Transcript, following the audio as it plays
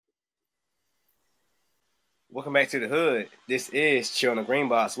Welcome back to the hood. This is Chill on the Green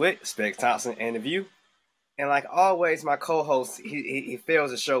Box with Specs Thompson and The View. And like always, my co-host he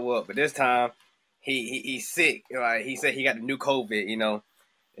fails to show up, but this time he's sick. Like he said, he got the new COVID,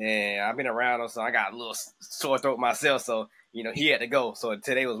 And I've been around him, so I got a little sore throat myself. So he had to go. So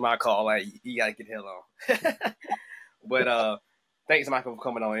today was my call. Like you got to get the hell on. But thanks, Michael, for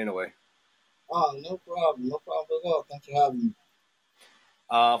coming on anyway. Oh, no problem. No problem at all. Thanks for having me.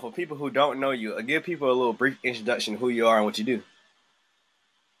 For people who don't know you, give people a little brief introduction of who you are and what you do.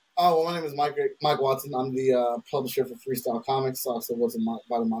 Oh, well, my name is Mike Watson. I'm the publisher for Freestyle Comics. Also, was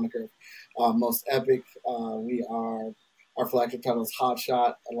by the moniker Most Epic. Our flagship title is Hot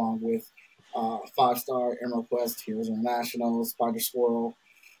Shot, along with 5-Star, Emerald Quest, Heroes International, Spider Squirrel,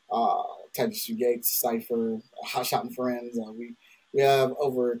 Titus Gates, Cipher, Hot Shot and Friends. We have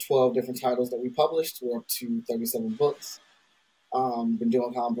over 12 different titles that we published. We're up to 37 books. Been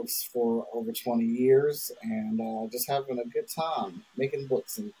doing comic books for over 20 years and just having a good time making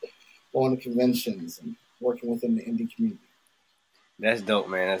books and going to conventions and working within the indie community. That's dope,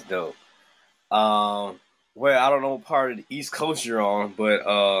 man. That's dope. Well, I don't know what part of the East Coast you're on, but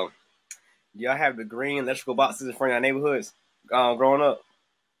y'all have the green electrical boxes in front of your neighborhoods growing up?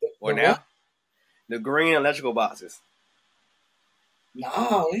 Or now? What? The green electrical boxes.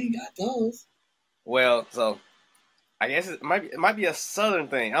 No, we ain't got those. Well, so I guess it might be a southern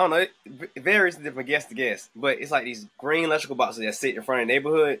thing. I don't know. It varies different guest to guest, but it's like these green electrical boxes that sit in front of the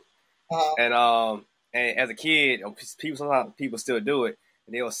neighborhood. And as a kid, sometimes people still do it.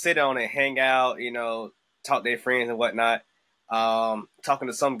 And they'll sit on it, hang out, talk to their friends and whatnot. Talking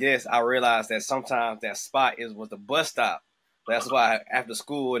to some guests, I realized that sometimes that spot was the bus stop. That's why after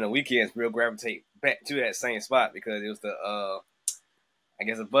school and the weekends, we'll gravitate back to that same spot because it was the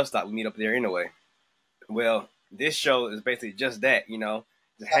bus stop. We meet up there anyway. Well, this show is basically just that,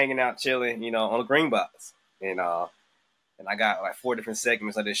 just hanging out, chilling, on the green box. And I got like 4 different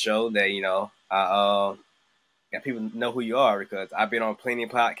segments of this show that, I got people know who you are because I've been on plenty of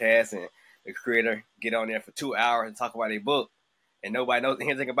podcasts and the creator get on there for 2 hours and talk about their book and nobody knows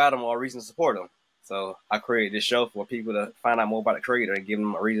anything about them or a reason to support them. So I created this show for people to find out more about the creator and give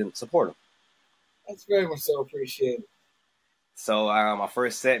them a reason to support them. That's very much so appreciated. So my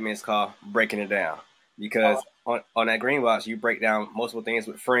first segment is called Breaking It Down because on that green box, you break down multiple things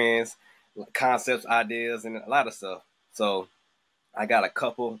with friends, concepts, ideas, and a lot of stuff. So I got a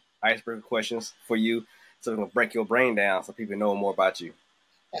couple icebreaker questions for you so we can break your brain down so people know more about you.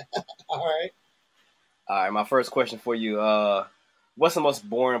 All right. All right, my first question for you, what's the most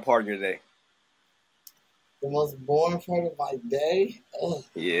boring part of your day? The most boring part of my day? Ugh.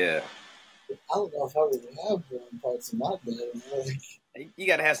 Yeah. I don't know if I really have boring parts of my day. You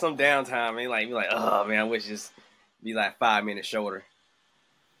got to have some downtime. And be like, oh, man, I wish just be like 5 minutes shorter.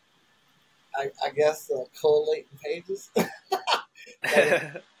 I guess collating pages.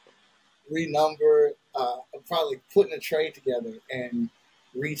 Renumber, probably putting a trade together and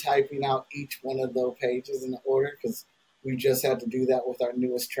retyping out each one of those pages in the order because we just had to do that with our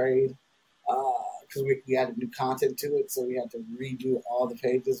newest trade because we added new content to it, so we had to redo all the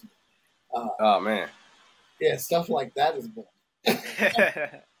pages. Oh, man. Yeah, stuff like that is boring.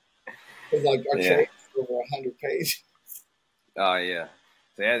 Because like our trade is over 100 pages. Oh, yeah.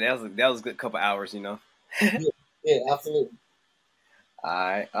 So that was a good couple hours, Yeah, absolutely. All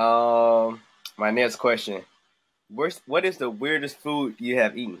right. My next question. What is the weirdest food you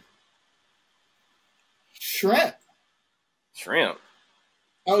have eaten? Shrimp. Shrimp?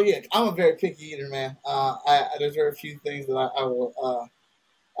 Oh, yeah. I'm a very picky eater, man. There's very few things that I will...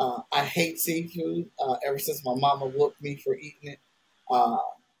 I hate seafood. Ever since my mama whooped me for eating it.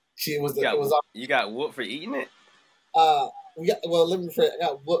 You got whooped for eating it? Let me rephrase. I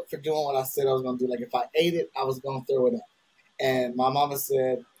got whooped for doing what I said I was going to do. Like, if I ate it, I was going to throw it up. And my mama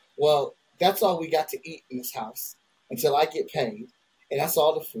said, well, that's all we got to eat in this house until I get paid. And that's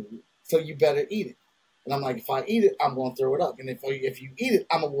all the food. So you better eat it. And I'm like, if I eat it, I'm going to throw it up. And if you eat it,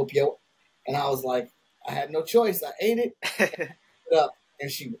 I'm going to whoop you. And I was like, I had no choice. I ate it, threw it up, and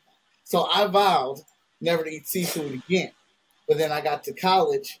so I vowed never to eat seafood again. But then I got to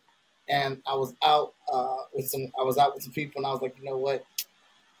college and I was out with some people and I was like, you know what?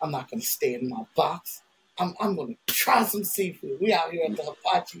 I'm not going to stay in my box. I'm going to try some seafood. We out here at the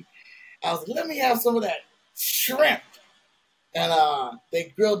hibachi. I was like, let me have some of that shrimp. And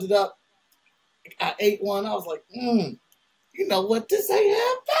they grilled it up. I ate one. I was like, you know what? This ain't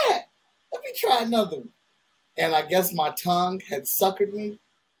half bad. Let me try another one. And I guess my tongue had suckered me.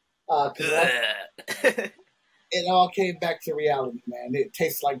 It all came back to reality, man. It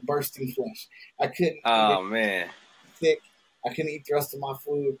tastes like bursting flesh. I couldn't eat it. Man. Sick. I couldn't eat the rest of my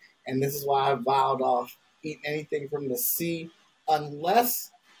food. And this is why I vowed off eat anything from the sea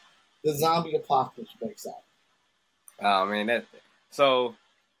unless the zombie apocalypse breaks out. Oh man, so.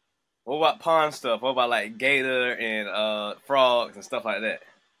 What about pond stuff? What about like gator and frogs and stuff like that?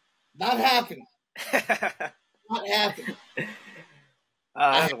 Not happening. Not happening.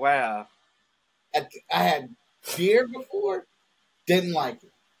 That's wild. I had deer before, didn't like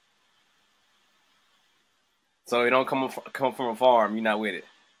it. So you don't come from a farm, you're not with it.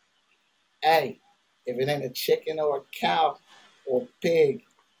 Hey, if it ain't a chicken or a cow or a pig,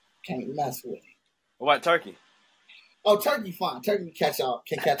 can't mess with it. What about turkey? Oh, turkey fine. Turkey can catch up.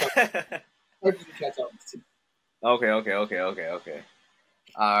 Turkey can catch up. Okay.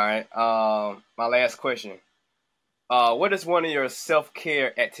 All right. My last question. What is one of your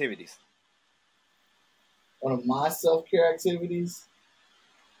self-care activities? One of my self-care activities?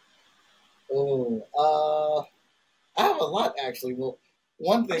 Oh, I have a lot actually. Well,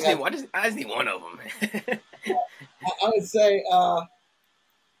 one thing I just need one of them. I would say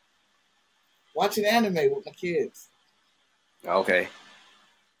watching anime with my kids. Okay.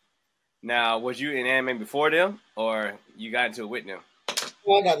 Now, was you in anime before them, or you got into it with them?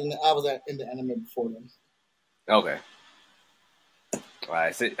 Well, I was into anime before them. Okay. All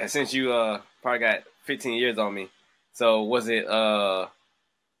right. Since you probably got 15 years on me, so was it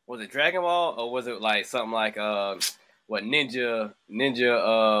Dragon Ball, or was it like something like what Ninja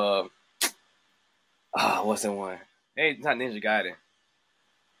what's that one? Hey, it's not Ninja Gaiden.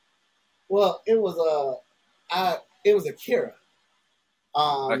 Well, it was Akira.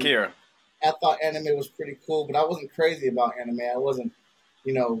 Akira. I thought anime was pretty cool, but I wasn't crazy about anime. I wasn't,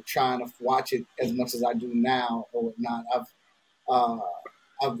 trying to watch it as much as I do now or whatnot.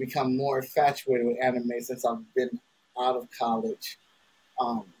 I've become more infatuated with anime since I've been out of college.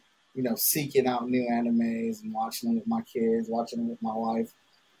 Seeking out new animes and watching them with my kids, watching them with my wife.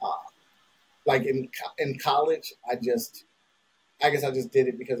 Like in college, I guess I just did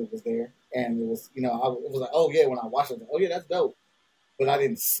it because it was there, and it was, it was like, oh yeah, when I watched it, I was like, oh yeah, that's dope, but I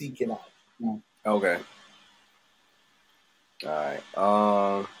didn't seek it out. Okay. All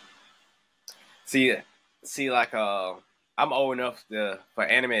right. See, like I'm old enough for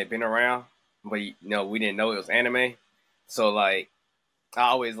anime had been around, but we didn't know it was anime, so like I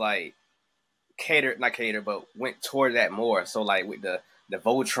always like not catered, but went toward that more. So like with the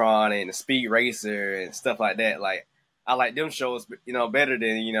Voltron and the Speed Racer and stuff like that, like I like them shows, better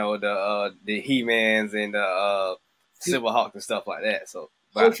than the He-Mans and the Silverhawks and stuff like that. So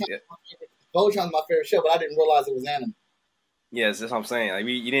Voltron's my favorite show, but I didn't realize it was anime. Yes, that's what I'm saying. Like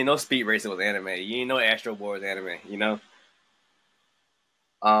you didn't know Speed Racer was anime. You didn't know Astro Boy was anime.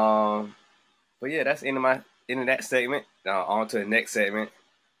 But yeah, that's into that segment. On to the next segment.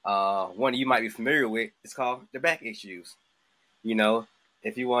 One you might be familiar with. It's called the back issues.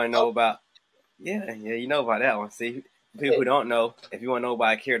 If you want to know about, you know about that one. See, people who don't know, if you want to know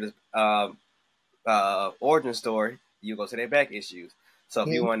about a character's origin story, you go to their back issues. So if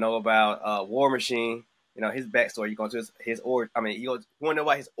you want to know about War Machine, his backstory, you go to his origin. I mean, you want to know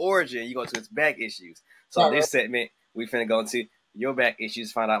about his origin, you go to his back issues. So in this segment, we finna go into your back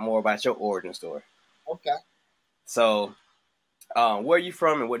issues, find out more about your origin story. Okay. So, where are you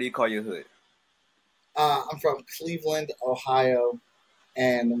from, and what do you call your hood? I'm from Cleveland, Ohio,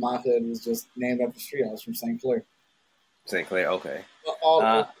 and my hood was just named after the street. I was from St. Clair. St. Clair, okay.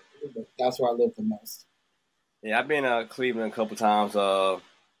 That's where I live the most. Yeah, I've been to Cleveland a couple times.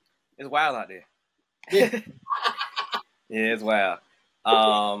 It's wild out there. Yeah, yeah, it's wild.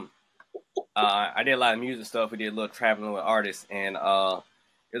 I did a lot of music stuff. We did a little traveling with artists, and it was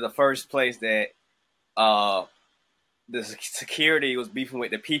the first place that the security was beefing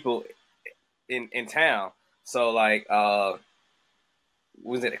with the people in town. So like,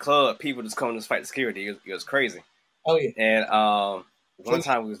 was at the club, people just coming to fight the security. It was crazy. Oh yeah. And one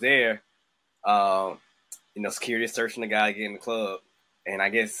time we was there, security searching the guy getting in the club, and I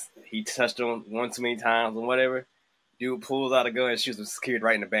guess he touched him one too many times or whatever. Dude pulls out a gun and shoots the security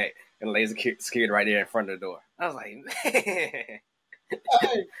right in the back, and lays the security right there in front of the door. I was like, man.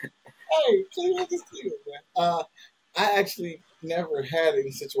 Hey, Cleveland is Cleveland, man. I actually never had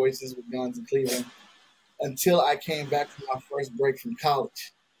any situations with guns in Cleveland until I came back from my first break from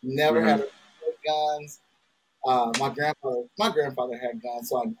college. Never had guns. My grandfather had guns,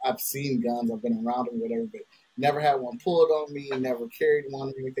 so I've seen guns. I've been around them, whatever, but never had one pulled on me. Never carried one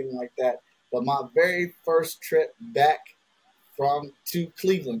or anything like that. But my very first trip back to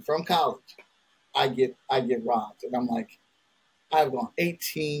Cleveland from college, I get robbed, and I'm like, I've gone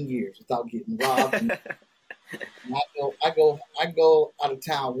 18 years without getting robbed. And I go out of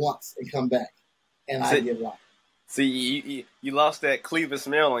town once and come back, and I get robbed. See, you lost that Cleveland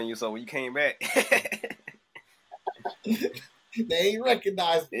smell on you, so when you came back, They ain't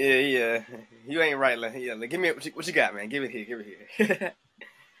recognized me. Yeah. You ain't right. Yeah, give me what you got, man. Give it here.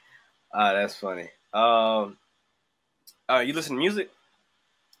 That's funny. You listen to music?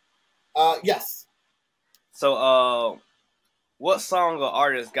 Yes. So, what song or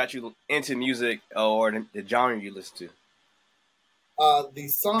artist got you into music or the genre you listen to? The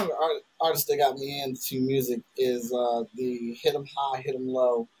song artist that got me into music is the "Hit 'Em High, Hit 'Em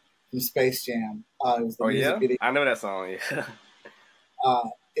Low" from Space Jam. It was the music video. I know that song. Yeah.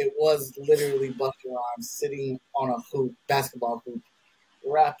 It was literally Busta Rhymes sitting on a hoop, basketball hoop,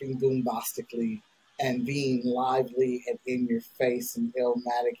 rapping boombastically and being lively and in your face and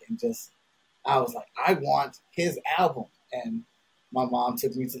illmatic, and just I was like, I want his album. And my mom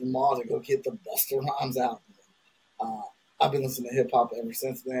took me to the mall to go get the Busta Rhymes album. Uh, I've been listening to hip hop ever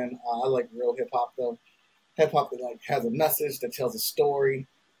since then. I like real hip hop though. Hip hop that like has a message, that tells a story,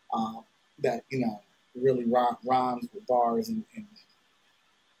 that really rhymes with bars and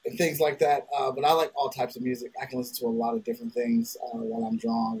things like that. But I like all types of music. I can listen to a lot of different things while I'm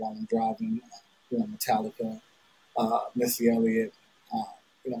drawing, while I'm driving. Metallica, Missy Elliott,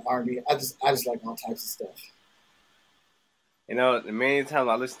 R&B. I just like all types of stuff. The many times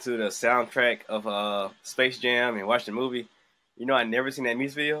I listen to the soundtrack of Space Jam and watch the movie, I never seen that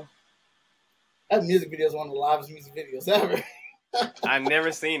music video. That music video is one of the livest music videos ever. I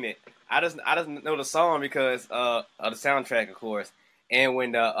never seen it. I just know the song because of the soundtrack, of course. And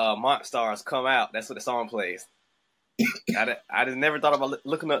when the Monstars come out, that's what the song plays. I just never thought about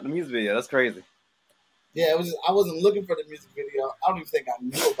looking up the music video. That's crazy. Yeah, I wasn't looking for the music video. I don't even think I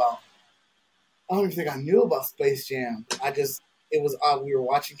knew about Space Jam. It was we were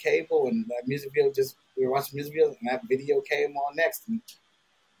watching cable and that music video we were watching music videos and that video came on next to me.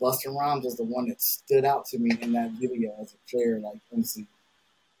 Busta Rhymes was the one that stood out to me in that video as a clear MC.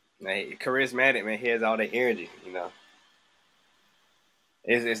 Man, charismatic, man. He has all that energy,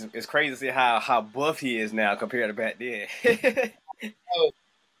 It's crazy to see how buff he is now compared to back then.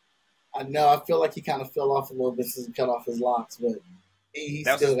 I know. I feel like he kind of fell off a little bit since he cut off his locks, but he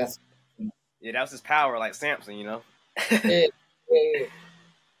still got. Yeah, that was his power, like Samson, Yeah.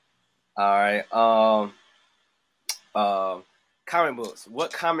 All right. Comic books.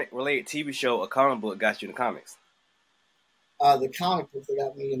 What comic-related TV show or comic book got you in the comics? The comic book that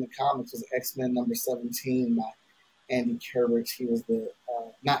got me in the comics was X-Men number 17 by Andy Kubert. He was the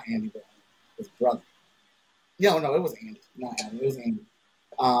not Andy, but his brother. No, it was Andy, not Andy. It was Andy.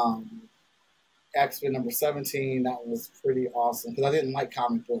 X-Men number 17. That was pretty awesome because I didn't like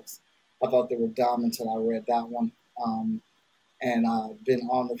comic books. I thought they were dumb until I read that one. And I've been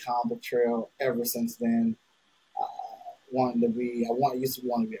on the comic book trail ever since then. I used to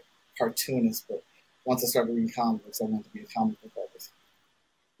want to be a cartoonist, but once I started reading comic books, I wanted to be a comic book artist.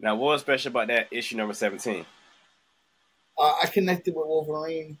 Now, what was special about that issue number 17? I connected with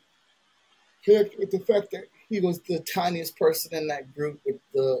Wolverine. Connected with the fact that he was the tiniest person in that group with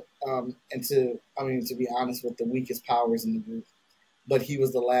to be honest, with the weakest powers in the group. But he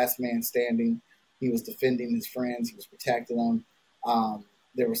was the last man standing. He was defending his friends. He was protecting them.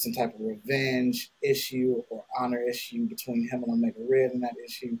 There was some type of revenge issue or honor issue between him and Omega Red in that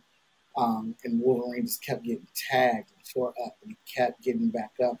issue. And Wolverine just kept getting tagged and tore up, and he kept getting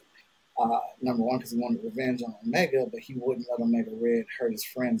back up. Number one, because he wanted revenge on Omega, but he wouldn't let Omega Red hurt his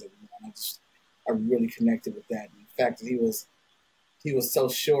friends anymore. And I really connected with that. And the fact that he was so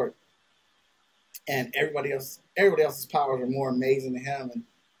short, and everybody else's powers were more amazing than him, and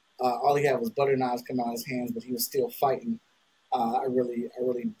all he had was butter knives coming out of his hands, but he was still fighting. I really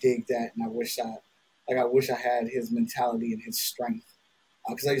dig that, and I wish I had his mentality and his strength.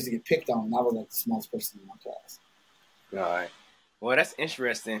 Because I used to get picked on, and I was like the smallest person in my class. All right. Well, that's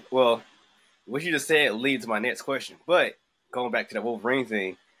interesting. Well, what you just said leads to my next question. But going back to the Wolverine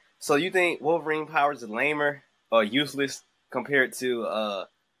thing, so you think Wolverine powers are lamer or useless compared to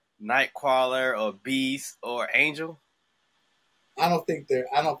Nightcrawler or Beast or Angel? I don't think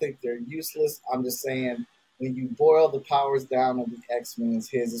they're useless. I'm just saying when you boil the powers down of the X-Men,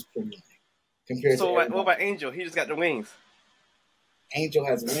 his is pretty lame compared to. So what about Angel? He just got the wings. Angel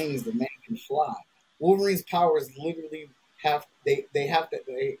has wings. The man can fly. Wolverine's powers literally have an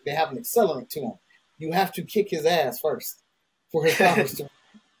accelerant to him. You have to kick his ass first for his powers to work.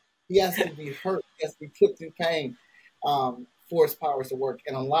 He has to be hurt. He has to be put through pain for his powers to work.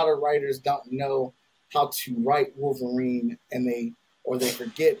 And a lot of writers don't know how to write Wolverine, and they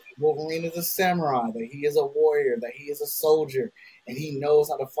forget Wolverine is a samurai, that he is a warrior, that he is a soldier, and he knows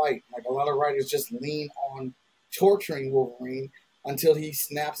how to fight. Like a lot of writers just lean on torturing Wolverine until he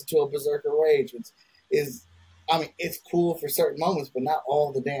snaps into a berserker rage, which is, it's cool for certain moments, but not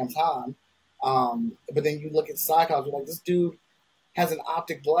all the damn time. But then you look at Cyclops, you're like, this dude has an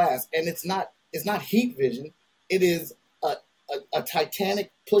optic blast, and it's not heat vision. It is a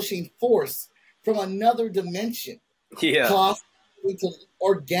titanic pushing force from another dimension. Yeah. Possibly to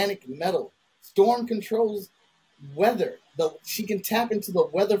organic metal. Storm controls weather. She can tap into the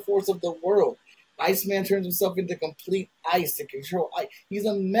weather force of the world. Iceman turns himself into complete ice to control ice. He's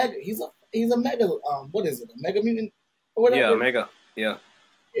a mega. He's a mega. What is it? A mega mutant or whatever. Yeah, mega. Yeah.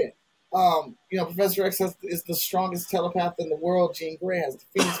 Yeah. Professor X is the strongest telepath in the world. Jean Grey has the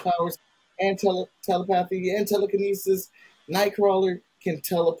Phoenix powers and telepathy and telekinesis. Nightcrawler can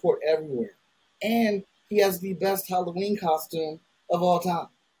teleport everywhere, and he has the best Halloween costume of all time.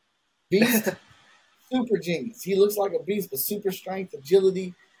 Beast, super genius. He looks like a beast, but super strength,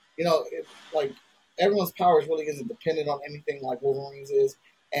 agility. Like everyone's powers really isn't dependent on anything like Wolverine's is.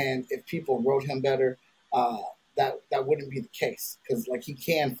 And if people wrote him better, that wouldn't be the case because like he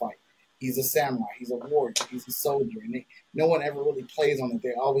can fight. He's a samurai. He's a warrior. He's a soldier, and no one ever really plays on it.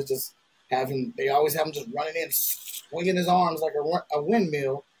 They always just have him. They always have him just running in, swinging his arms like a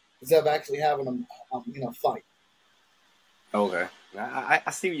windmill, instead of actually having him, fight. Okay, I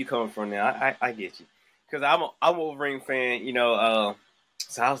see where you're coming from now. I get you because I'm a Wolverine fan.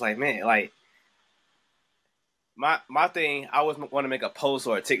 So I was like, man, like my thing. I always want to make a post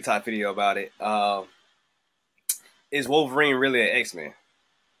or a TikTok video about it. Is Wolverine really an X-Men?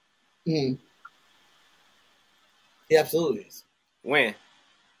 Mm. He absolutely is. When?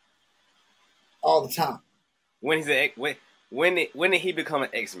 All the time. When did he become an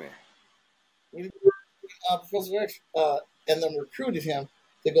X-Men? Professor X and then recruited him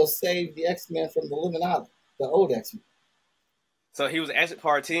to go save the X-Men from the Illuminati, the old X-Men. So he was actually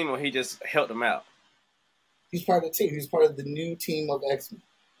part of the team, or he just helped them out? He's part of the team. He's part of the new team of X-Men.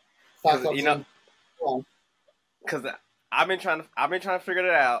 Because I've been trying to figure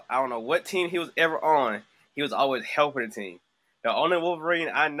that out. I don't know what team he was ever on. He was always helping the team. The only Wolverine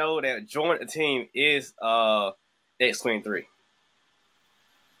I know that joined the team is X-Men 3.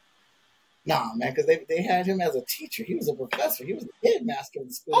 Nah, man, because they had him as a teacher. He was a professor. He was the headmaster of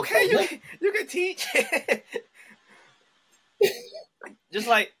the school. Okay, you can teach. Just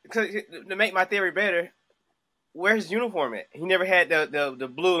like to make my theory better, where's his uniform at? He never had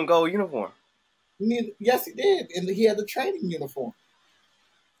the blue and gold uniform. Yes, he did, and he had the training uniform.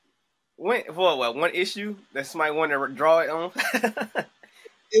 One issue that somebody wanted to draw it on?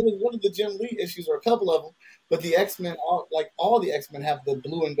 It was one of the Jim Lee issues, or a couple of them. But the X-Men, all the X-Men have the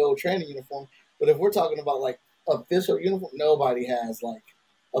blue and gold training uniform. But if we're talking about like official uniform, nobody has like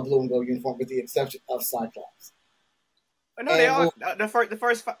a blue and gold uniform, with the exception of Cyclops. No, they all. The first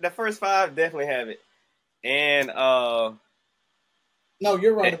five definitely have it. And no,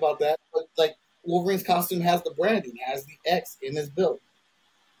 you're right about that. But like Wolverine's costume has the branding, has the X in his belt.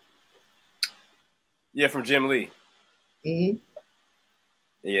 Yeah, from Jim Lee. Mm-hmm.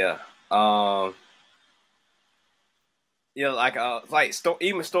 Yeah.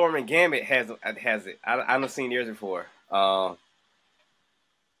 Even Storm and Gambit has it. I've seen yours before. But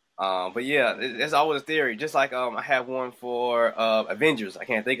yeah, there's always a theory. Just like I have one for Avengers. I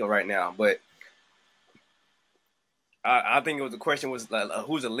can't think of right now, but I think it was the question was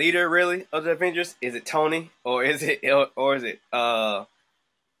who's the leader really of the Avengers? Is it Tony or is it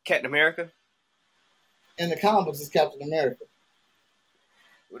Captain America? In the comic books, it's Captain America.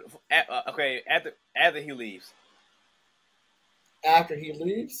 Okay, after he leaves. After he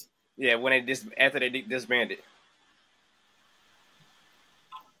leaves? Yeah, after they disbanded.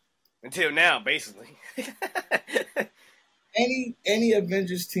 Until now, basically. Any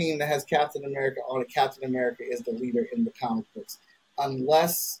Avengers team that has Captain America on it, Captain America is the leader in the comic books,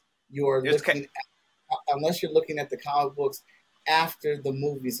 unless you're looking at the comic books after the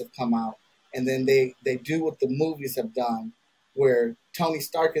movies have come out, and then they do what the movies have done, where Tony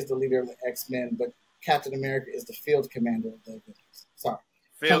Stark is the leader of the X-Men, but Captain America is the field commander of the Avengers. Sorry,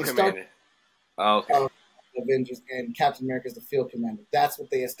 field commander. Okay. Avengers, and Captain America is the field commander. That's what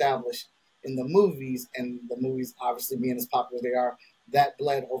they established in the movies, and the movies obviously being as popular as they are, that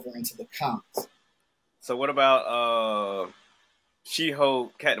bled over into the comics. So what about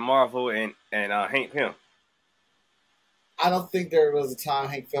She-Hulk, Captain Marvel, and Hank Pym? I don't think there was a time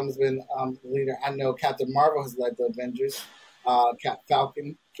Hank Pym has been the leader. I know Captain Marvel has led the Avengers.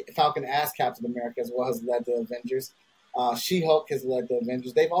 Falcon as Captain America as well has led the Avengers. She-Hulk has led the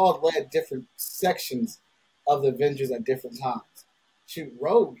Avengers. They've all led different sections of the Avengers at different times.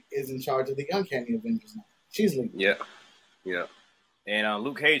 Rogue is in charge of the Uncanny Avengers now. She's leading. Yeah. And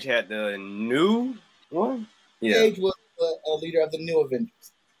Luke Cage had the new one? Yeah. Cage was a leader of the new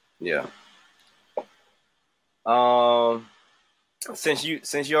Avengers. Yeah. since you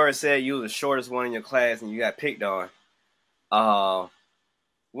already said you were the shortest one in your class and you got picked on,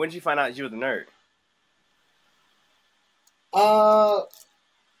 when did you find out you were the nerd?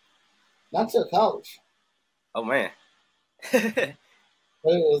 Not till college. Oh man. But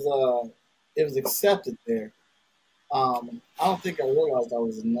it was accepted there. I don't think I realized I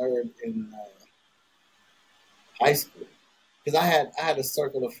was a nerd in high school because I had a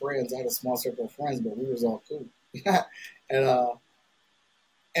circle of friends. I had a small circle of friends, but we was all cool.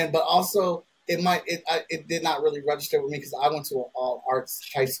 and but also it did not really register with me because I went to an all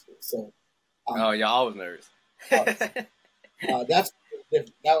arts high school. So oh, y'all always nerds. That's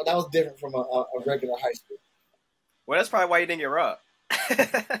different. That was different from a regular high school. Well, that's probably why you didn't get robbed.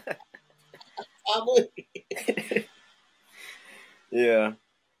 Probably. Yeah,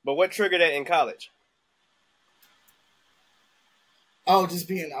 but what triggered that in college? Oh, just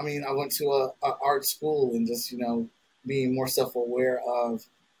being. I mean, I went to a art school and just being more self aware of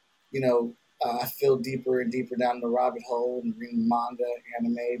I fell deeper and deeper down the rabbit hole and reading manga,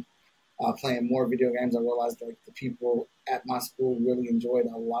 anime, playing more video games. I realized like the people at my school really enjoyed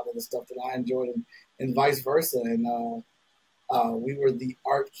a lot of the stuff that I enjoyed, and vice versa. And we were the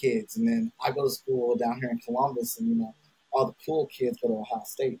art kids, and then I go to school down here in Columbus, and all the cool kids go to Ohio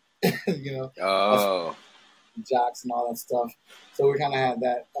State. Oh, jocks and all that stuff. So we kind of had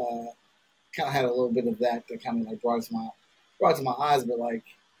that, kind of had a little bit of that kind of like brought to my eyes, but like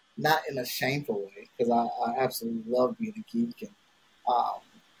not in a shameful way because I absolutely love being a geek. And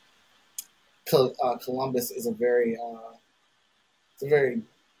Columbus is a very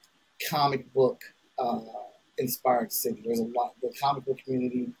comic book inspired city. There's a lot. The comic book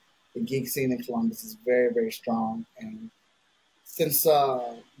community, the geek scene in Columbus is very, very strong. And since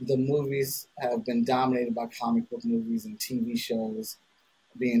the movies have been dominated by comic book movies and TV shows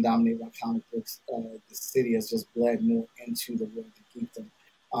being dominated by comic books, the city has just bled more into the world of geekdom.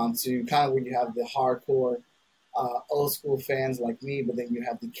 So kind of where you have the hardcore, old school fans like me, but then you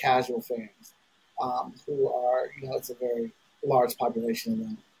have the casual fans who are, it's a very large population of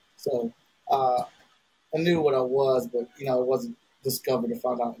them. So I knew what I was, but it wasn't discovered or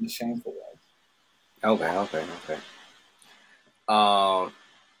found out in a shameful way. Okay. A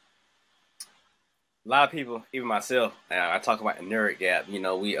lot of people, even myself, I talk about the nerd gap. We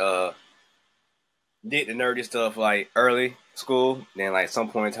did the nerdy stuff like early school, then like some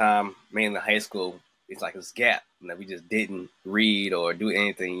point in time, mainly high school, it's like this gap that we just didn't read or do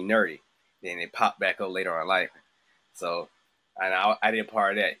anything nerdy. Then it popped back up later on in life. So, and I did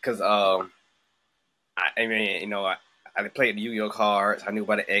part of that because I mean, I played the Yu-Gi-Oh cards. I knew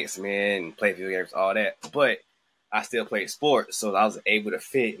about the X-Men and played video games, all that. But I still played sports, so I was able to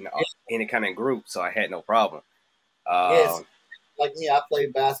fit in any kind of group, so I had no problem. Yes, like me, I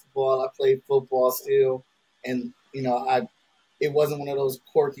played basketball, I played football still, and it wasn't one of those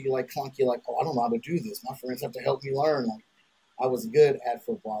quirky, like clunky, like I don't know how to do this. My friends have to help me learn. Like I was good at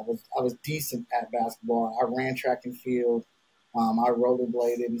football. I was decent at basketball. I ran track and field. I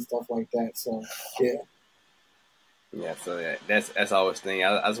rollerbladed and stuff like that. So yeah. Yeah, so that's always the thing.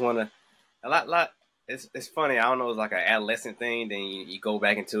 I just want to a lot. It's funny. I don't know. It's like an adolescent thing. Then you go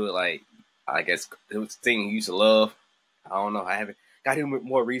back into it. Like I guess it was a thing you used to love. I don't know. I haven't got to do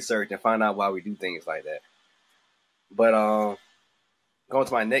more research and find out why we do things like that. But going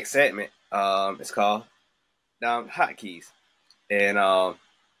to my next segment. It's called Hotkeys, and that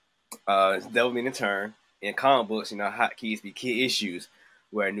would mean in turn in comic books. Hotkeys be key issues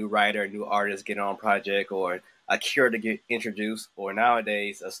where a new writer, a new artist get on a project, or a character get introduced, or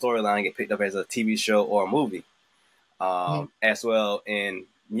nowadays a storyline get picked up as a TV show or a movie. As well in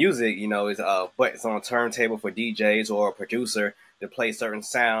music, is buttons on a turntable for DJs or a producer to play certain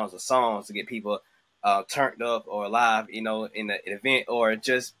sounds or songs to get people turned up or live, in an event or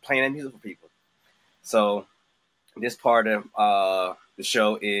just playing that music for people. So this part of the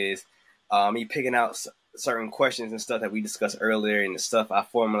show is me picking out certain questions and stuff that we discussed earlier and the stuff I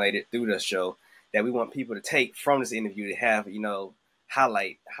formulated through the show that we want people to take from this interview to have,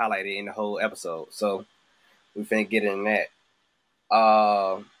 highlighted in the whole episode. So we finna get in that.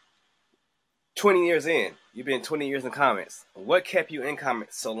 20 years in, you've been 20 years in comics. What kept you in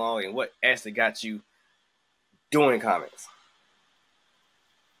comics so long, and what actually got you doing comics?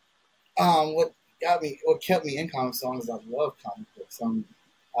 What kept me in comics so long is I love comic books.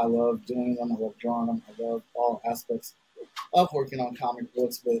 I love doing them. I love drawing them. I love all aspects of working on comic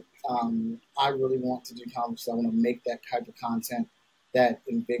books. But I really want to do comics. I want to make that type of content that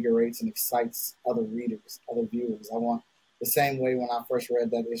invigorates and excites other readers, other viewers. I want the same way when I first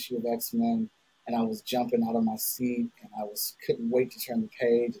read that issue of X-Men and I was jumping out of my seat and couldn't wait to turn the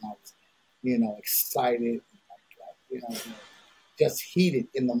page and I was, excited. just heated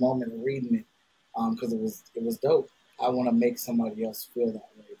in the moment of reading it because it was dope. I want to make somebody else feel that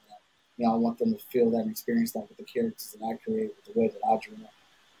way. I want them to feel that and experience that with the characters that I create, with the way that I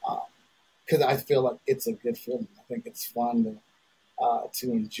draw. Because I feel like it's a good feeling. I think it's fun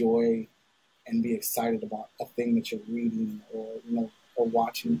to enjoy and be excited about a thing that you're reading or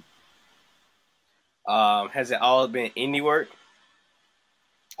watching. Has it all been indie work?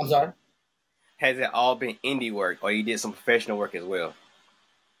 I'm sorry? Has it all been indie work, or you did some professional work as well?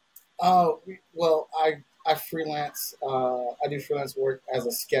 Well, I freelance. I do freelance work as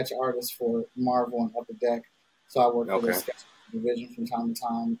a sketch artist for Marvel and Upper Deck. So I work for the sketch division from time to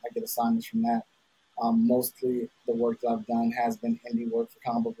time. I get assignments from that. Mostly the work that I've done has been indie work for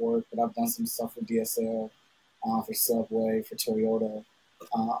comic book work, but I've done some stuff for DSL, for Subway, for Toyota.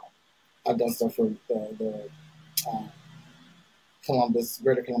 I've done stuff for the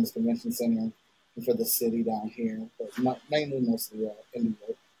Greater Columbus Convention Center, and for the city down here, but mostly indie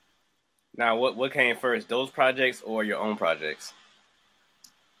work. Now, what came first, those projects or your own projects?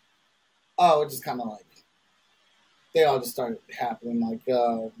 Oh, it just kind of like they all just started happening. Like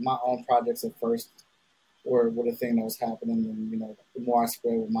my own projects at first were the thing that was happening, and the more I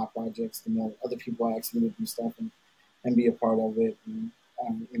spread with my projects, the more other people ask me to do stuff and be a part of it. And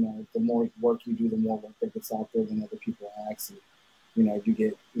the more work you do, the more work that gets out there than other people ask. And, you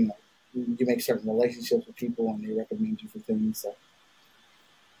get you make certain relationships with people, and they recommend you for things. So.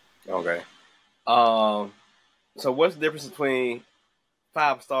 Okay. So what's the difference between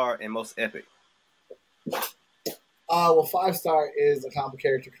 5-star and most epic? Well, 5-star is a comic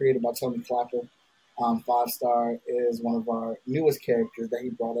character created by Tony Clapper. 5-star is one of our newest characters that he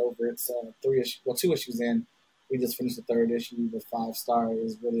brought over. It's 2 issues in. We just finished the 3rd issue. But 5-star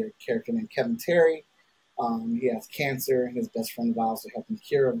is really a character named Kevin Terry. He has cancer. His best friend vows to help him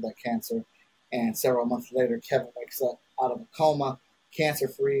cure that cancer. And several months later, Kevin wakes up out of a coma,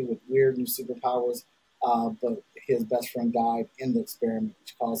 cancer-free, with weird new superpowers. But his best friend died in the experiment,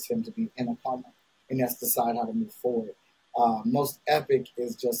 which caused him to be in a coma. And he has to decide how to move forward. Most epic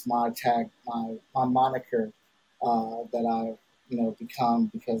is just my tag, my moniker that I've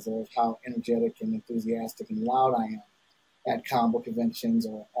become because of how energetic and enthusiastic and loud I am at comic book conventions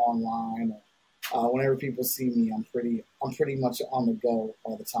or online. Or, whenever people see me, I'm pretty much on the go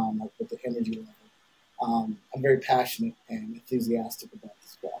all the time, like with the energy level. I'm very passionate and enthusiastic about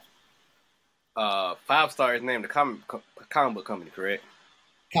this craft. 5-star is named the comic book company, correct?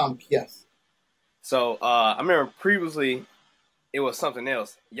 Yes. So I remember previously it was something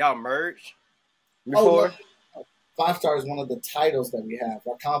else. Y'all merged before? Oh, no. 5-star is one of the titles that we have.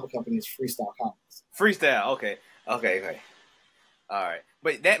 Our comic book company is Freestyle Comics. Freestyle, okay. All right.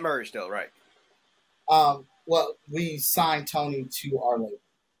 But that merged though, right? Well, we signed Tony to our label.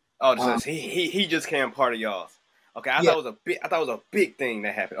 Oh, so he just became part of y'all's. Okay, I thought it was a big thing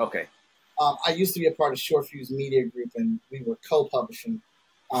that happened. Okay. I used to be a part of Short Fuse Media Group, and we were co-publishing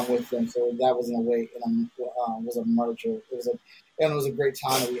with them. So that was in a way, was a merger. It was a great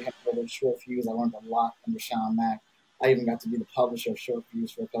time that we had over Short Fuse. I learned a lot under Sean Mack. I even got to be the publisher of Short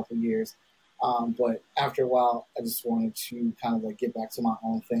Fuse for a couple of years. But after a while, I just wanted to kind of like get back to my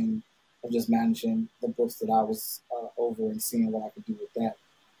own thing of just managing the books that I was over and seeing what I could do with that.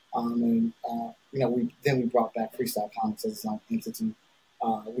 We brought back Freestyle Comics as its own entity.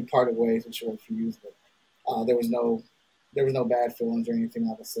 We parted ways with Short Fuse, but there was no bad feelings or anything.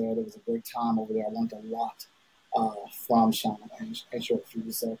 Like I said, it was a great time over there. I learned a lot from Sean and Short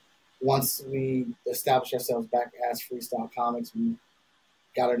Fuse. So once we established ourselves back as Freestyle Comics, we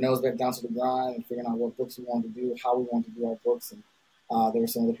got our nose back down to the grind and figuring out what books we wanted to do, how we wanted to do our books. And there were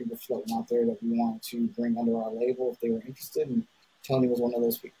some other people floating out there that we wanted to bring under our label if they were interested. And Tony was one of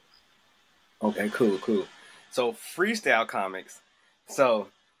those people. Okay, cool. So Freestyle Comics. So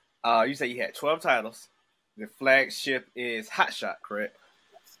you said you had 12 titles. The flagship is Hot Shot, correct?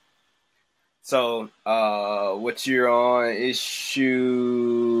 Yes. So what you're on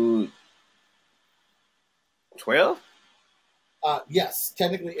issue 12? Yes,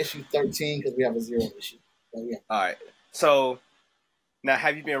 technically issue 13 because we have a 0 issue. But yeah. All right. So now,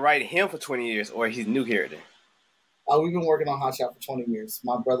 have you been writing him for 20 years, or he's a new character? We've been working on Hot Shot for 20 years.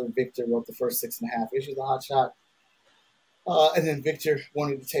 My brother Victor wrote the first 6.5 issues of Hot Shot. And then Victor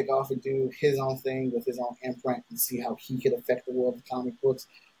wanted to take off and do his own thing with his own imprint and see how he could affect the world of comic books,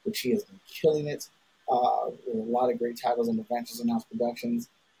 which he has been killing it. With a lot of great titles and Adventures in House Productions.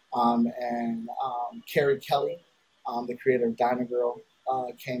 Carrie Kelly, the creator of Diner Girl,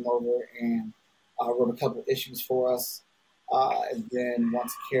 came over and wrote a couple issues for us. And then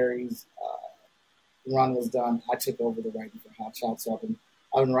once Carrie's run was done, I took over the writing for Hot Shots. So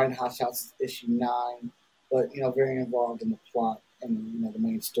I've been writing Hot Shots since issue 9. but very involved in the plot and the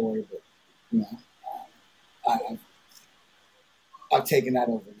main story. But you know, I, I've taken that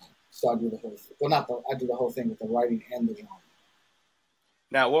over now, so I do the whole thing. Well, not the I do the whole thing with the writing and the drawing.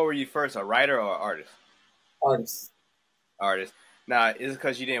 Now, what were you first, a writer or an artist? Artist. Artist. Now, is it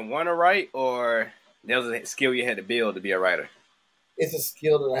because you didn't want to write, or there was a skill you had to build to be a writer? It's a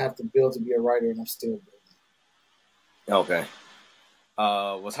skill that I have to build to be a writer, and I'm still building. Okay.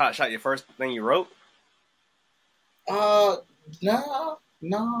 Was Hot Shot your first thing you wrote? No.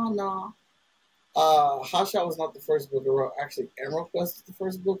 Hot Shot was not the first book I wrote. Actually, Emerald Quest is the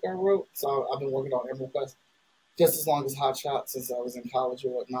first book I wrote. So I've been working on Emerald Quest just as long as Hot Shot since I was in college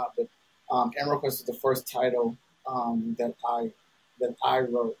or whatnot. But Emerald Quest was the first title that I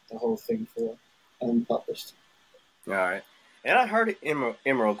wrote the whole thing for and published. All right. And I heard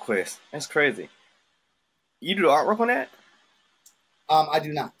Emerald Quest. That's crazy. You do the artwork on that? I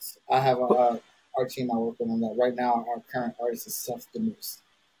do not. I have a art team I work on that. Right now, our current artist is Seth the Moose.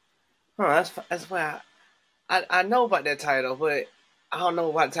 Huh, that's why I know about that title, but I don't know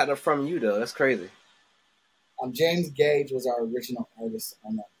about the title from you, though. That's crazy. James Gage was our original artist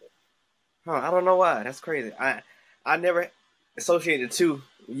on that book. Huh, I don't know why. That's crazy. I never associated to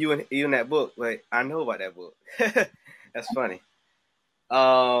you in that book, but I know about that book. That's funny.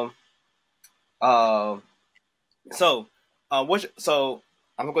 So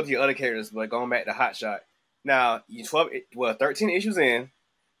I'm gonna go to your other characters, but going back to Hot Shot. Now you 13 issues in.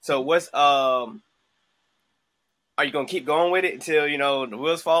 So what's are you gonna keep going with it until the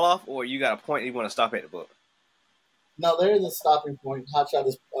wheels fall off, or you got a point you want to stop at the book? No, there is a stopping point. Hot Shot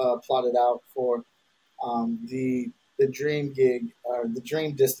is plotted out for the dream gig, or the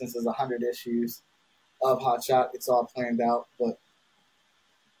dream distance is 100 issues of Hot Shot. It's all planned out, but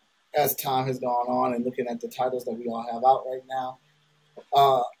as time has gone on and looking at the titles that we all have out right now,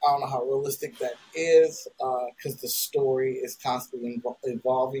 I don't know how realistic that is because the story is constantly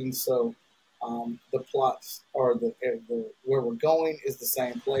evolving. So the plots or the where we're going is the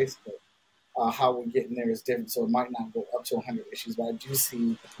same place, but how we're getting there is different. So it might not go up to 100 issues, but I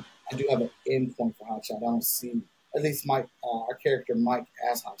do have an end point for Hot Shot. I don't see, at least Mike, our character Mike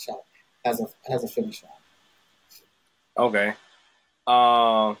as Hot Shot has a finish line. Okay.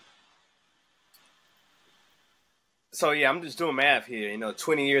 So yeah, I'm just doing math here.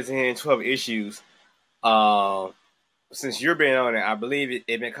 20 years in, 12 issues. Since you're been on it, I believe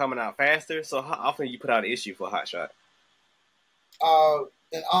it been coming out faster. So how often you put out an issue for Hot Shot?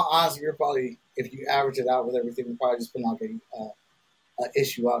 In all honesty, you're probably, if you average it out with everything, we're probably just putting like an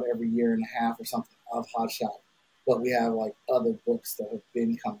issue out every year and a half or something of Hot Shot. But we have like other books that have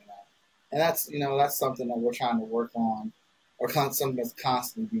been coming out, and that's something that we're trying to work on, or something that's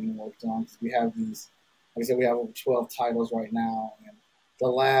constantly being worked on because we have these. Like I said, we have over 12 titles right now, and the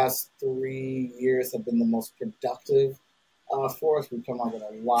last 3 years have been the most productive for us. We've come out with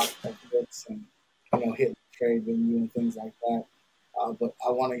a lot of books and hit the trade venue and things like that. But I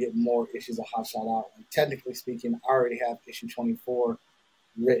want to get more issues of Hot Shot out. And technically speaking, I already have issue 24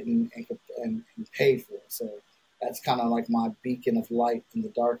 written and paid for. So that's kind of like my beacon of light in the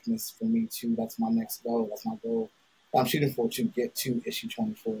darkness for me too. That's my next goal. That's my goal. I'm shooting for to get to issue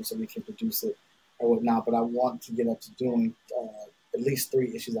 24 so we can produce it or whatnot. But I want to get up to doing at least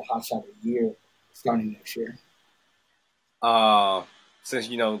 3 issues of Hot Shot a year starting next year. Since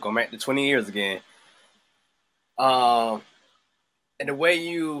going back to 20 years again, and the way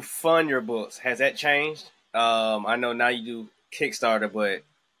you fund your books, has that changed? I know now you do Kickstarter, but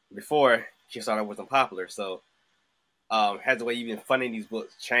before Kickstarter wasn't popular. So has the way you've been funding these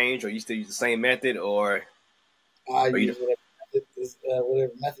books changed, or you still use the same method, or I use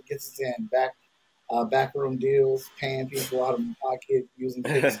whatever method gets us in. Backroom deals, paying people out of my pocket, using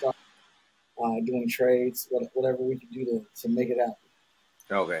Kickstarter, doing trades, whatever we can do to make it happen.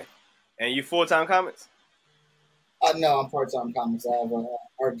 Okay. And you full-time comics? No, I'm part-time comics. I have an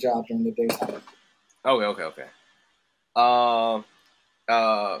art job during the daytime. Okay.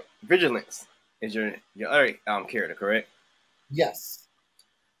 Vigilance is your other character, correct? Yes.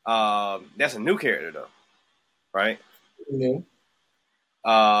 That's a new character though, right? New.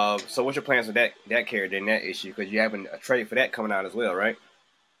 So what's your plans with that character in that issue? Because you're having a trade for that coming out as well, right?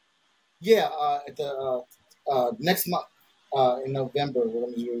 Yeah. At the next month in November, we're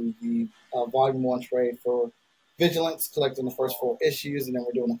going to do the Volume 1 trade for Vigilance, collecting the first 4 issues, and then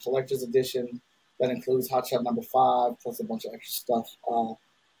we're doing a collector's edition that includes Hot Shot number 5 plus a bunch of extra stuff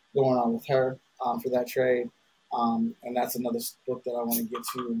going on with her for that trade. And that's another book that I want to get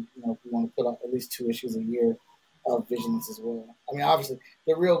to. If we want to put up at least 2 issues a year of Vigilance as well. I mean, obviously,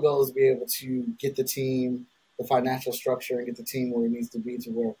 the real goal is to be able to get the team, the financial structure, and get the team where it needs to be to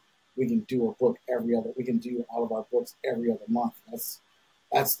where we can do a book every other. We can do all of our books every other month. That's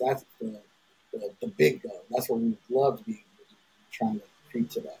the big goal. That's what we'd love to be trying to creep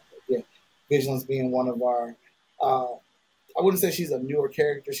to that. But yeah, Vigilance being one of our. I wouldn't say she's a newer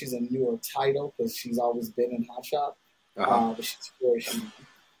character. She's a newer title because she's always been in Hot Shop. But she's very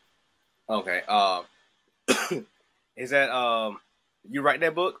Okay. Is that you write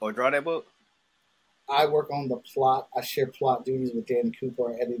that book or draw that book? I work on the plot. I share plot duties with Danny Cooper,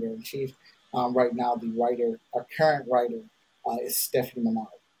 our editor in chief. Right now, our current writer, is Stephanie Menard.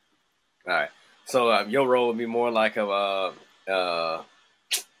 All right. So your role would be more like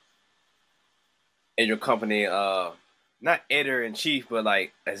in your company, not editor in chief, but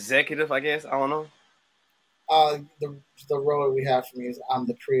like executive, I guess. I don't know. The role that we have for me is I'm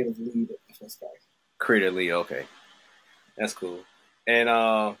the creative lead at FSK. Creative lead, okay, that's cool. And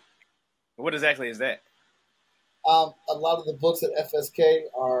what exactly is that? A lot of the books at FSK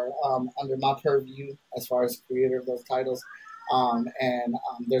are under my purview as far as creator of those titles, and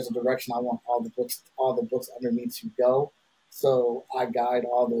there's a direction I want all the books under me to go. So I guide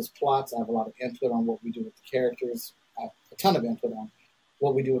all those plots. I have a lot of input on what we do with the characters. I have a ton of input on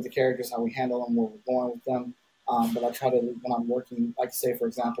what we do with the characters, how we handle them, where we're going with them. But I try to, when I'm working, like say for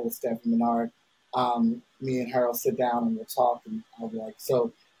example with Stephanie Menard, me and her will sit down and we'll talk, and I'll be like,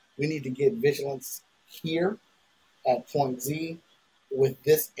 so we need to get Vigilance here at point Z with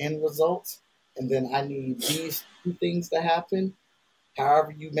this end result, and then I need these 2 things to happen.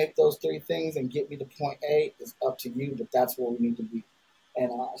 However you make those 3 things and get me to point A is up to you, but that's where we need to be.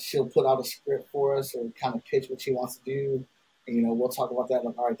 And she'll put out a script for us or kind of pitch what she wants to do. And, we'll talk about that.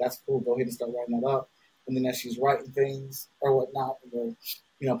 Like, all right, that's cool. Go ahead and start writing that up. And then as she's writing things or whatnot, we'll,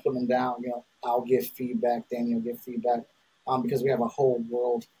 putting them down, I'll give feedback. Danny will give feedback because we have a whole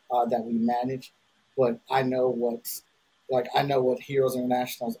world that we manage. But I know what Heroes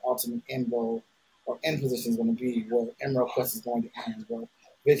International's ultimate end goal or end position is going to be, where Emerald Quest is going to end, where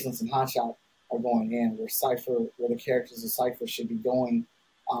Vigilance and Hotshot are going in, where the characters of Cypher should be going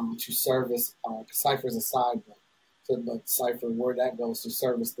to service. Cypher is a side book, but Cypher, where that goes to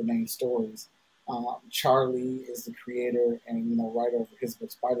service the main stories. Charlie is the creator and writer of his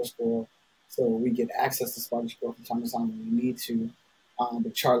book Spider Squirrel, so we get access to Spider Squirrel from time to time when we need to.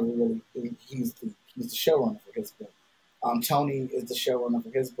 But Charlie really, he's the showrunner for his book. Tony is the showrunner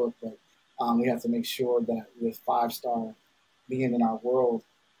for his book, but we have to make sure that with 5 Star being in our world,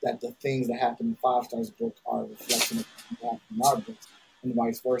 that the things that happen in 5 Star's book are a reflection of what happen in our books, and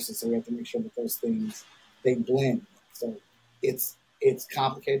vice versa. So we have to make sure that those things, they blend. So it's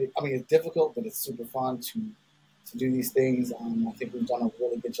complicated. I mean, it's difficult, but it's super fun to do these things. I think we've done a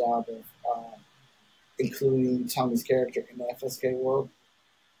really good job of including Tony's character in the FSK world,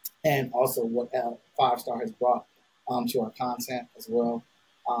 and also what 5 Star has brought to our content as well.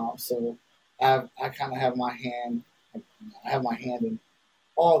 So I kind of have my hand. I have my hand in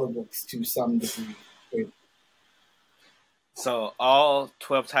all the books to some degree. So all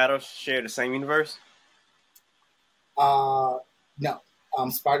 12 titles share the same universe? No.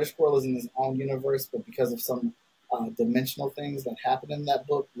 Spider Squirrel is in his own universe, but because of some dimensional things that happen in that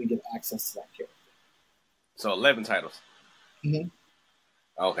book, we get access to that character. So 11 titles. Mm-hmm.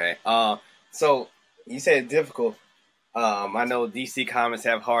 Okay. So you said difficult. I know DC Comics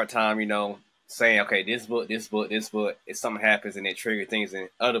have a hard time, saying, okay, this book, if something happens and it trigger things in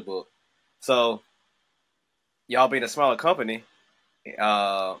other book. So y'all being a smaller company that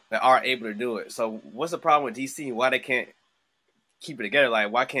are able to do it. So what's the problem with DC? Why they can't keep it together?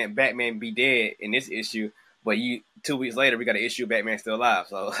 Like, why can't Batman be dead in this issue, but 2 weeks later we got an issue Batman still alive?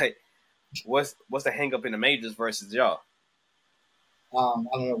 So like, what's the hang up in the majors versus y'all? I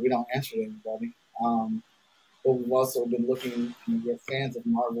don't know. We don't answer to anybody. But we've also been looking. We're fans of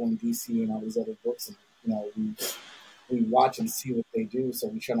Marvel and DC and all these other books, and we watch and see what they do. So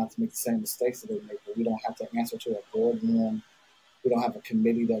we try not to make the same mistakes that they make. But we don't have to answer to a boardroom. We don't have a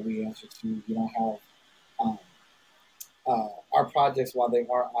committee that we answer to. We don't have our projects. While they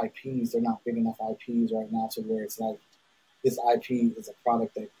are IPs, they're not big enough IPs right now to where it's like this IP is a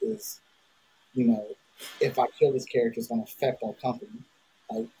product that is, if I kill this character, it's going to affect our company.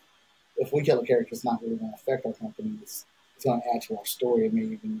 Like, if we kill a character, it's not really going to affect our company. It's going to add to our story. It may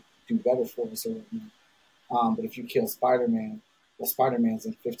even do better for us. But if you kill Spider-Man, well, Spider-Man's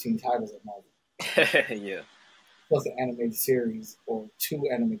in 15 titles at Marvel. Yeah. Plus an animated series or 2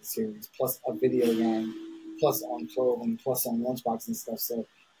 animated series, plus a video game, plus on clothing, plus on lunchbox and stuff. So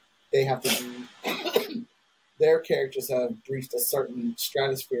they have to be, their characters have reached a certain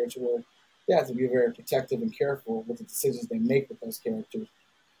stratosphere to where they have to be very protective and careful with the decisions they make with those characters.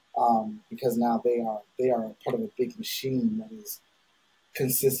 Because now they are part of a big machine that is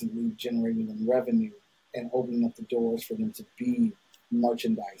consistently generating them revenue and opening up the doors for them to be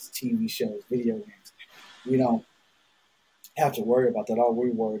merchandise, TV shows, video games. We don't have to worry about that. All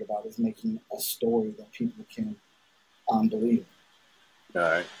we're worried about is making a story that people can believe. All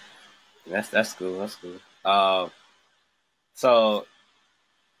right, that's cool. That's cool. So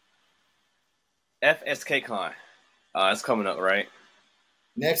FSKCon, it's coming up, right?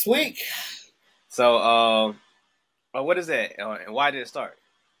 Next week. So, what is that, and why did it start?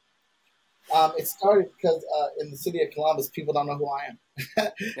 It started because in the city of Columbus, people don't know who I am.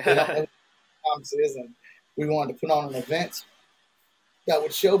 They don't know who Comics is, and we wanted to put on an event that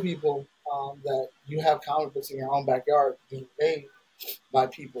would show people that you have comic books in your own backyard being made by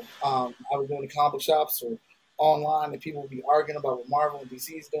people. I was going to comic shops or online, and people would be arguing about what Marvel and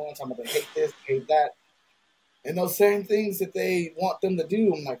DC is doing, talking about they hate this, they hate that. And those same things that they want them to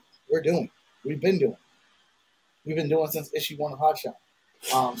do, I'm like, we're doing. We've been doing. We've been doing since issue 1 of Hotshot.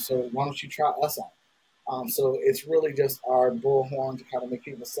 So why don't you try us out? So it's really just our bullhorn to kind of make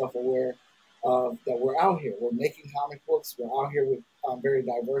people self-aware that we're out here. We're making comic books. We're out here with very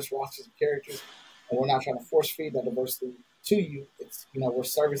diverse rosters of characters, and we're not trying to force feed that diversity to you. It's we're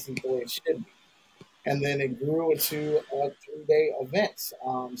servicing the way it should be. And then it grew into a 3-day event.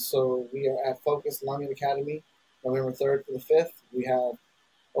 So we are at Focus Learning Academy, November 3rd to the 5th. We have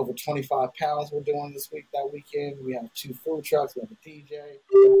over 25 panels we're doing this week, that weekend. We have 2 food trucks. We have a DJ.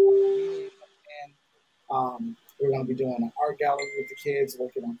 We're going to be doing an art gallery with the kids,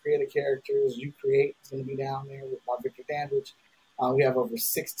 working on creative characters. You Create is going to be down there by Victor Dandridge. We have over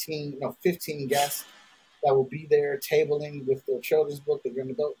 15 guests that will be there tabling with their children's book, their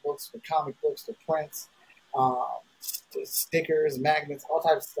young adult books, their comic books, their prints, stickers, magnets, all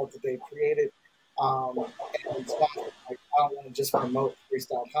types of stuff that they've created. And it's fun. I don't want to just promote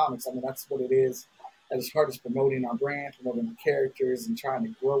Freestyle Comics. I mean, that's what it is. At its heart is promoting our brand, promoting our characters, and trying to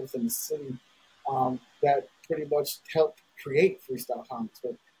grow within the city. That pretty much helped create Freestyle Comics.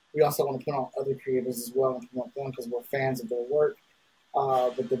 But we also want to put on other creators as well and promote them because we're fans of their work.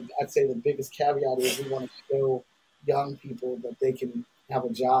 But I'd say the biggest caveat is we want to show young people that they can have a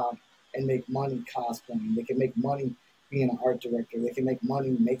job and make money cosplaying. They can make money being an art director. They can make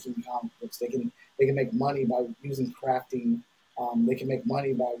money making comic books. They can make money by using crafting. They can make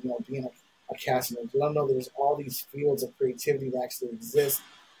money by being a casting. They don't know there's all these fields of creativity that actually exist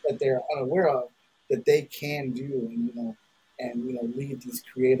that they're unaware of that they can do and lead these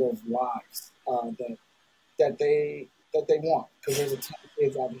creative lives that they want, because there's a ton of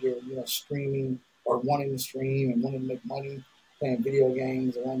kids out here streaming or wanting to stream and wanting to make money playing video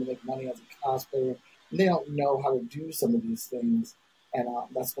games or wanting to make money as a cosplayer, and they don't know how to do some of these things, and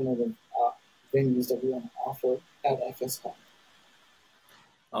that's one of the venues that we want to offer at FSCon.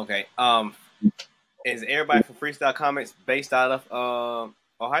 Okay. Is everybody from Freestyle Comics based out of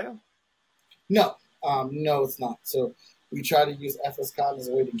Ohio? No, it's not. So we try to use FSCon as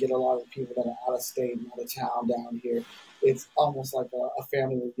a way to get a lot of people that are out of state and out of town down here. It's almost like a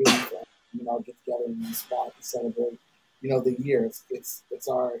family reunion for get together in one spot and celebrate, the year. It's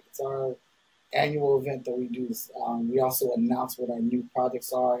our annual event that we do. We also announce what our new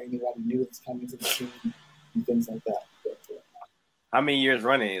projects are, anybody new that's coming to the team, and things like that. How many years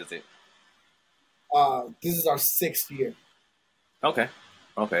running is it? This is our 6th year. Okay.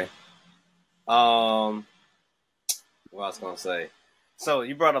 What I was gonna say. So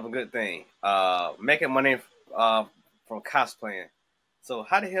you brought up a good thing. Making money from cosplaying. So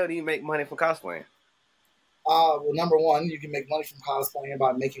how the hell do you make money from cosplaying? Well, number one, you can make money from cosplaying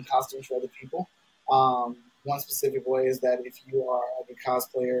by making costumes for other people. One specific way is that if you are a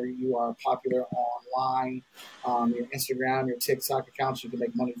cosplayer, you are popular online, your Instagram, your TikTok accounts, you can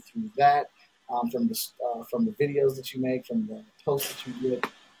make money through that. From the videos that you make, from the posts that you get,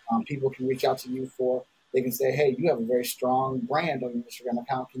 people can reach out to you for. They can say, "Hey, you have a very strong brand on your Instagram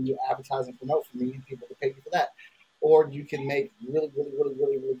account. Can you advertise and promote for me?" And people will pay you for that. Or you can make really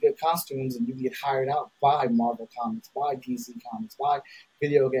good costumes, and you can get hired out by Marvel Comics, by DC Comics, by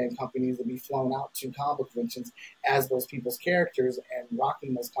video game companies to be flown out to comic book conventions as those people's characters and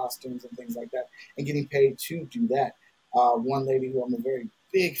rocking those costumes and things like that, and getting paid to do that. One lady who I'm a very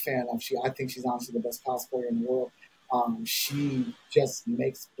big fan of, I think she's honestly the best cosplayer in the world. She just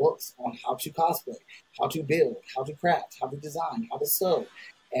makes books on how to cosplay, how to build, how to craft, how to design, how to sew,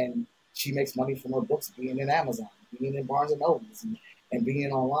 and she makes money from her books being in Amazon, being in Barnes and Nobles, and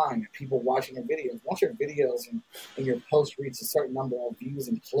being online, and people watching her videos. Once your videos and your posts reach a certain number of views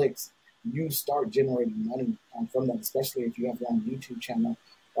and clicks, you start generating money from that, especially if you have your own YouTube channel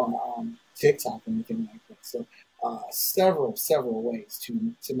or TikTok or anything like that. So several ways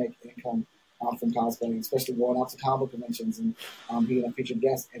to make income from cosplaying, especially going out to comic conventions and being a featured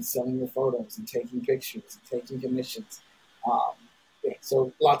guest and selling your photos and taking pictures and taking commissions. Yeah,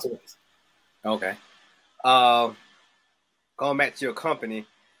 so lots of ways. Okay. Going back to your company,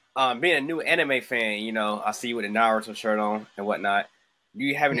 being a new anime fan, you know, I see you with a Naruto shirt on and whatnot. Do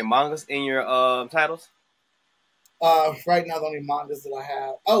you have any mangas in your titles? Right now, the only mangas that I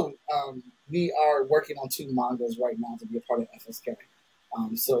have. We are working on 2 mangas right now to be a part of FSK.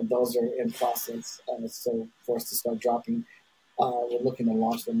 So those are in process. So for us to start dropping, we're looking to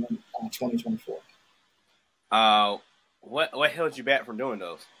launch them in 2024. What held you back from doing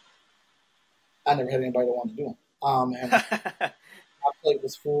those? I never had anybody that wanted to do them. And my plate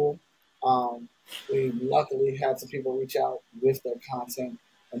was full. We luckily had some people reach out with their content,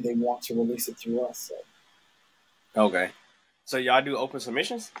 and they want to release it through us. So. Okay. So y'all do open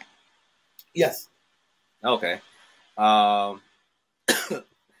submissions? Yes. Okay.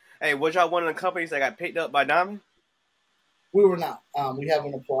 Hey, was y'all one of the companies that got picked up by Diamond? We were not. We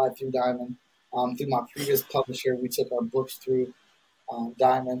haven't applied through Diamond. Through my previous publisher, we took our books through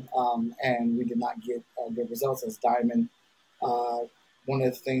Diamond, and we did not get good results as Diamond. One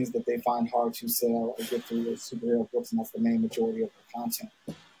of the things that they find hard to sell or get through is superhero books, and that's the main majority of their content.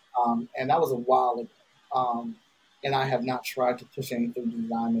 And that was a while ago. And I have not tried to push anything through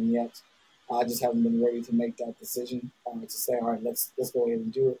Diamond yet. I just haven't been ready to make that decision to say, all right, let's go ahead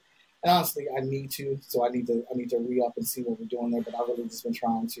and do it. And honestly, I need to, so I need to re-up and see what we're doing there. But I've really just been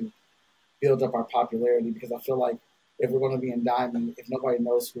trying to build up our popularity because I feel like if we're going to be in Diamond, if nobody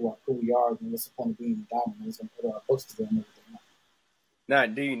knows who we are, then what's the point of being in Diamond? We're just going to put our books together and everything else. Now,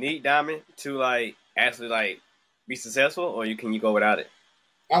 do you need Diamond to actually be successful, or can you go without it?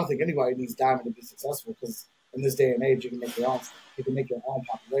 I don't think anybody needs Diamond to be successful because in this day and age, you can make your own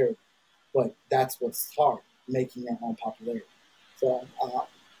popularity. But that's what's hard, making your own popularity. So,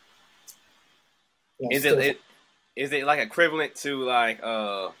 is it like equivalent to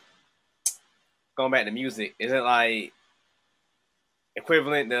going back to music? Is it like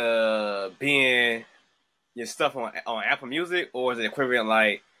equivalent to being your stuff on Apple Music, or is it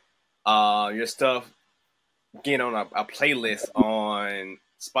equivalent your stuff getting on a playlist on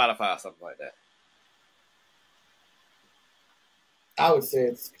Spotify or something like that? I would say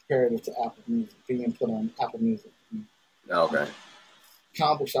it's comparative to Apple Music, being put on Apple Music. Okay.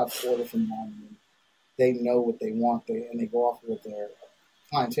 Comic book shops order from them. They know what they want, and they go off with their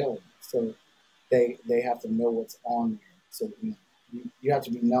clientele. So they have to know what's on there. So you have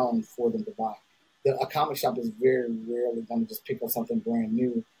to be known for them to buy. A comic shop is very rarely going to just pick up something brand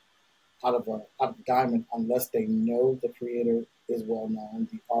new out of Diamond unless they know the creator is well known,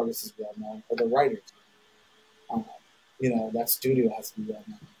 the artist is well known, or the writer. That studio has to be well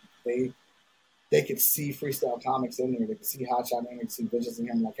known. They could see Freestyle Comics in there. They could see Hotshot in there. They could see Vicious in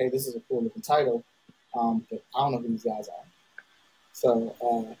here. I'm like, hey, this is a cool looking title, but I don't know who these guys are. So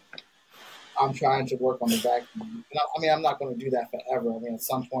I'm trying to work on the back end. I'm not going to do that forever. At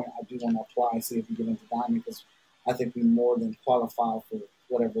some point, I do want to apply and see if we get into Diamond because I think we more than qualify for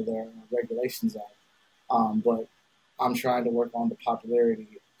whatever their regulations are. But I'm trying to work on the popularity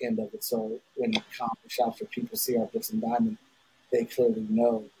end of it. So when comic shops or people see our books in Diamond, they clearly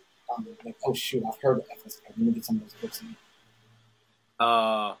know, oh shoot, I've heard of FSK. Let me get some of those books in.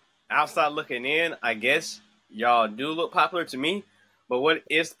 Outside looking in, I guess y'all do look popular to me. But what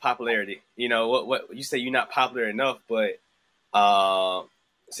is popularity? What you say you're not popular enough, but it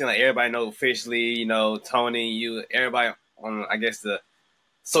seems like everybody knows officially. Tony, everybody on I guess the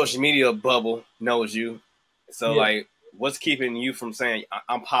social media bubble knows you. So what's keeping you from saying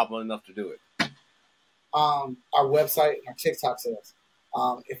I'm popular enough to do it? Our website and our TikTok sales.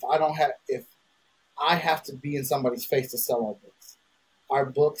 If I have to be in somebody's face to sell our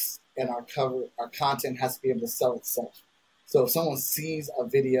books and our content has to be able to sell itself. So if someone sees a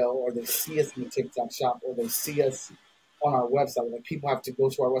video or they see us in the TikTok shop or they see us on our website, people have to go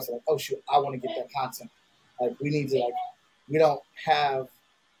to our website oh shoot, I want to get that content. We don't have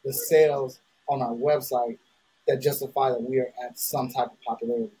the sales on our website that justify that we are at some type of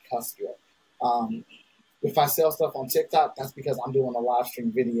popularity cusp yet. If I sell stuff on TikTok, that's because I'm doing a live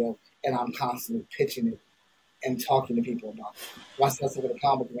stream video and I'm constantly pitching it and talking to people about it. If I sell stuff at a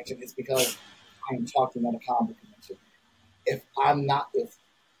comic convention, it's because I am talking at a comic convention. If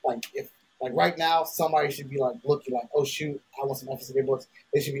right now, somebody should be looking oh shoot, I want some FSK books.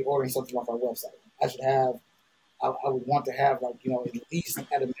 They should be ordering something off our website. I would want to have at least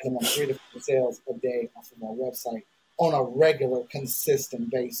at a minimum 3 to 4 sales a day off of our website on a regular,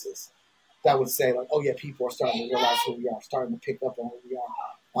 consistent basis. That would say oh yeah, people are starting to realize who we are, starting to pick up on who we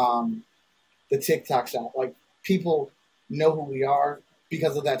are. The TikTok shop, people know who we are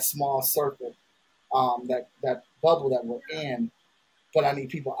because of that small circle. that bubble that we're in, but I need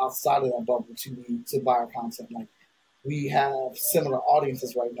people outside of that bubble to buy our content. Like we have similar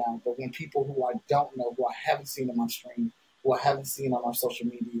audiences right now, but when people who I don't know, who I haven't seen on my stream, who I haven't seen on our social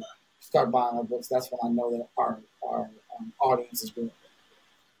media, start buying our books, that's when I know that our audience is growing.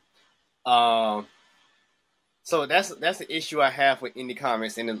 So that's the issue I have with indie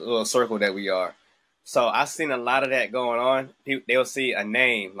comics in the little circle that we are. So I've seen a lot of that going on. They'll see a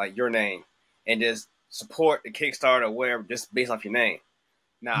name like your name and just support the Kickstarter or whatever just based off your name.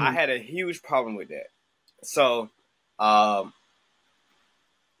 Now I had a huge problem with that. So,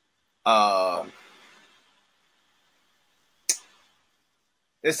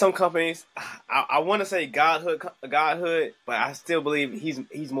 there's some companies I want to say Godhood, but I still believe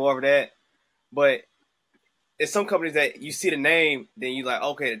he's more of that. But it's some companies that you see the name, then you like,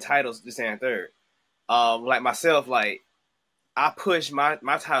 okay, the title's this and third. Like myself, like I push my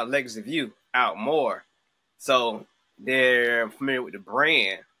title Legacy of You out more, so they're familiar with the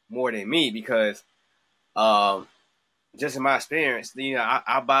brand more than me because, just in my experience,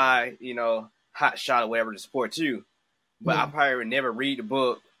 I buy Hot Shot or whatever to support you, but I probably would never read the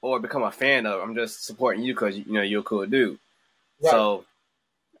book or become a fan of it. I'm just supporting you because you're a cool dude. Right. So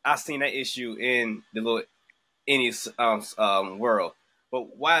I've seen that issue in the little indie world.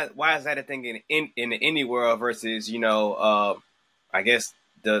 But why is that a thing in the indie world versus I guess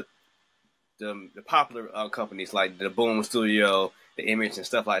the popular companies like the Boom Studio, the Image, and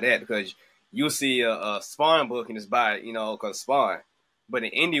stuff like that? Because you'll see a Spawn book and just buy it, because Spawn. But in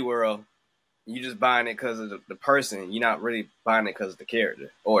the indie world, you're just buying it because of the person. You're not really buying it because of the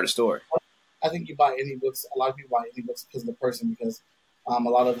character or the story. I think you buy indie books. A lot of people buy indie books because of the person, because a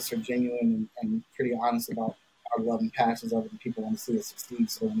lot of us are genuine and pretty honest about our love and passions of it, and people want to see us succeed,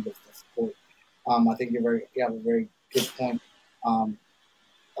 so we get that support. I think you have a very good point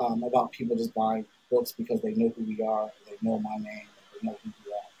about people just buying books because they know who we are, they know my name, they know who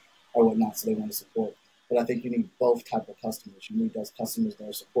we are, or whatnot, so they want to support. But I think you need both type of customers. You need those customers that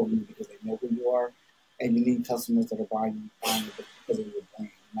are supporting you because they know who you are, and you need customers that are buying your book because of your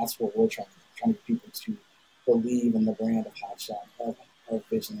brand. And that's what we're trying to get people to believe in the brand of Hot Shot, of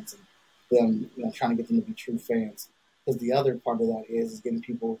Vigilance, and them, trying to get them to be true fans. Because the other part of that is getting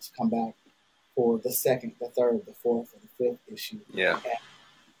people to come back for the second, the third, the fourth, or the fifth issue. Yeah.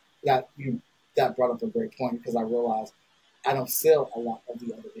 And that brought up a great point, because I realized I don't sell a lot of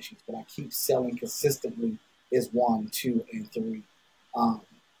the other issues, but I keep selling consistently is 1, 2, and 3.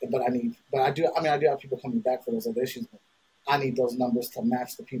 But I do have people coming back for those other issues, but I need those numbers to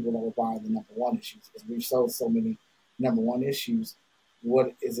match the people that are buying the number 1 issues, because we've sold so many number 1 issues.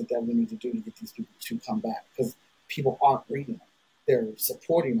 What is it that we need to do to get these people to come back? Because people aren't reading them. They're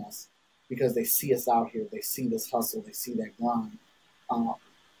supporting us because they see us out here. They see this hustle. They see that grind.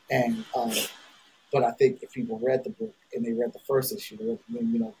 But I think if people read the book and they read the first issue,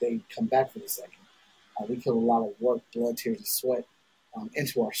 they come back for the second. We put a lot of work, blood, tears, and sweat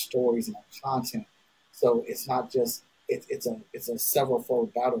into our stories and our content. So it's not just it's a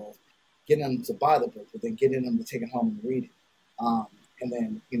several-fold battle of getting them to buy the book, but then getting them to take it home and read it, and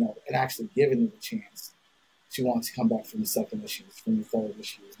then and actually giving them a chance to want to come back from the second issues, from the third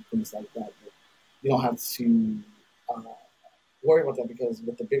issues, and things like that. But you don't have to worry about that, because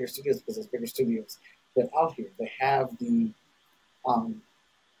with the bigger studios, because those bigger studios, they're out here. They have the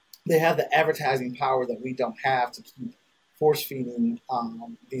advertising power that we don't have to keep force feeding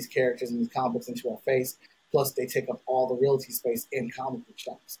these characters and these comic books into our face. Plus, they take up all the realty space in comic book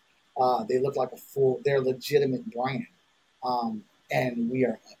shops. They look like they're a legitimate brand, and we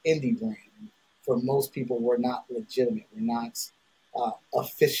are an indie brand. For most people, we're not legitimate. We're not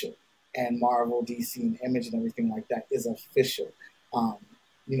official. And Marvel, DC, and Image, and everything like that is official.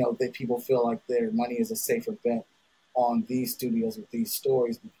 That people feel like their money is a safer bet on these studios with these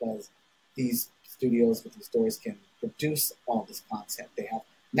stories, because these studios with these stories can produce all this content. They have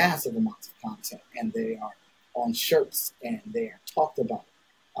massive amounts of content, and they are on shirts, and they are talked about.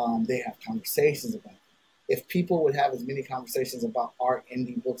 They have conversations about it. If people would have as many conversations about our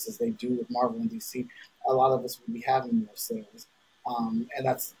indie books as they do with Marvel and DC, a lot of us would be having more sales. And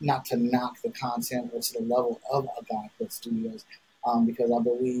that's not to knock the content or to the level of a guy at Studios, because I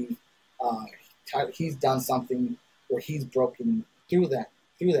believe he's done something where he's broken through that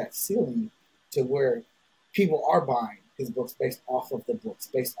ceiling to where people are buying his books based off of the books,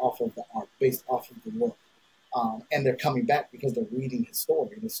 based off of the art, based off of the look, and they're coming back because they're reading his story.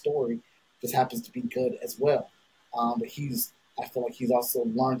 And his story just happens to be good as well. But I feel like he's also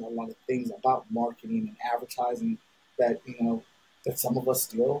learned a lot of things about marketing and advertising that that some of us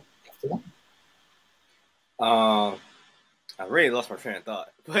still have to learn. I really lost my train of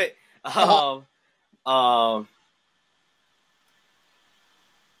thought, but Um,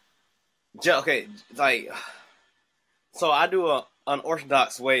 okay, like, so I do a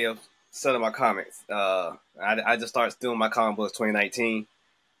unorthodox way of selling my comics. I just started doing my comic books 2019.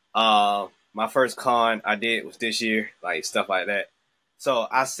 My first con I did was this year, like stuff like that. So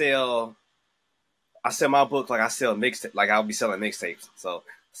I sell my books like I sell mixtape, like I'll be selling mixtapes. So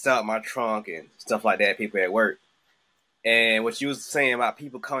sell out my trunk and stuff like that. People at work, and what you was saying about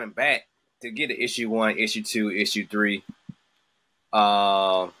people coming back to get the issue 1, issue 2, issue 3.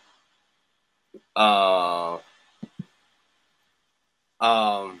 Um, uh,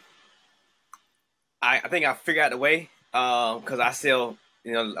 um, I think I figured out the way. Because I sell,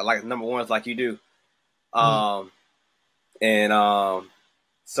 like number ones like you do. Um, and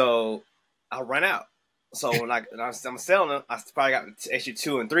so I run out. So when I'm selling them, I probably got issue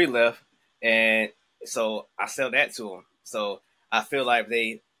 2 and 3 left, and so I sell that to them. So I feel like if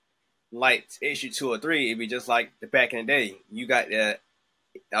they liked issue 2 or 3, it'd be just like the back in the day. You got the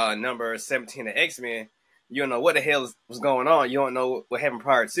number 17 of X-Men. You don't know what the hell was going on. You don't know what happened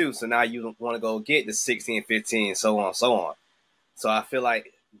prior to. So now you want to go get the 16, 15, so on, so on. So I feel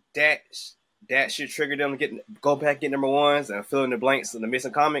like that should trigger them to go back and get number ones and fill in the blanks in the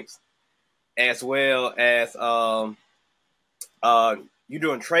missing comics, as well as you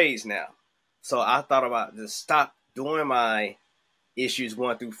doing trades now. So I thought about just stop doing my issues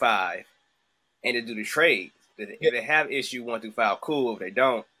 1 through 5 and to do the trades. If they have issue 1 through 5, cool. If they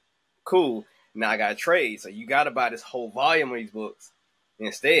don't, cool. Now I got to trade. So you got to buy this whole volume of these books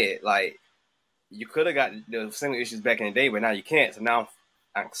instead. Like, you could have got the single issues back in the day, but now you can't. So now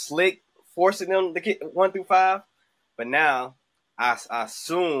I'm slick forcing them to get 1 through 5. But now I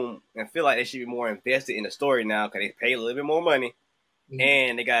assume and feel like they should be more invested in the story now because they pay a little bit more money,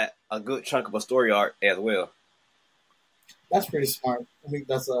 and they got a good chunk of a story arc as well. That's pretty smart. I think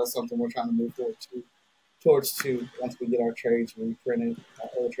that's something we're trying to move towards too. Once we get our trades reprinted, our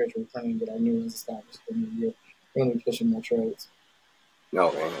old trades reprinted, get our new ones established for the new year, really pushing more trades.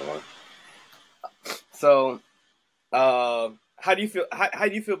 No, man. So, how do you feel? How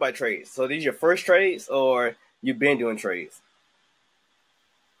do you feel about trades? So these your first trades, or you've been doing trades?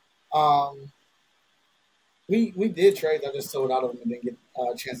 We did trades. I just sold out of them and didn't get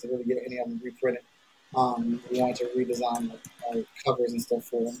a chance to really get any of them reprinted. We wanted to redesign like covers and stuff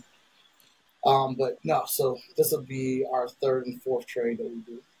for them. But no, so this will be our 3rd and 4th trade that we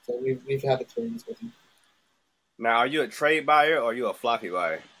do. So we've had the clearance with them. Now, are you a trade buyer or are you a floppy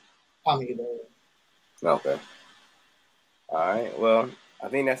buyer? I'm either. Okay. All right. Well, I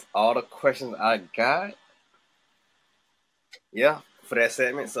think that's all the questions I got. Yeah, for that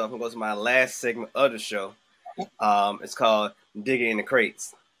segment. So I'm gonna go to my last segment of the show. It's called Digging in the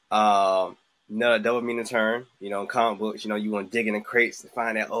Crates. Another double meaning term. In comic books, you want to dig in the crates to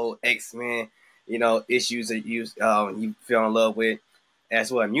find that old X-Men, issues that you fell in love with.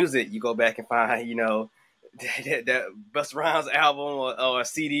 As well as music, you go back and find, that Busta Rhymes album or a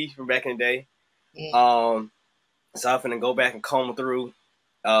CD from back in the day. So I'm finna go back and comb through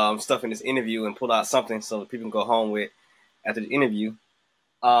stuff in this interview and pull out something so people can go home with after the interview.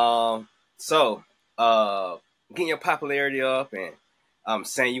 So getting your popularity up and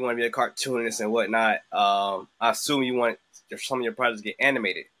saying you want to be a cartoonist and whatnot. I assume you want some of your projects to get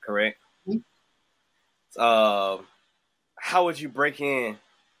animated, correct? How would you break in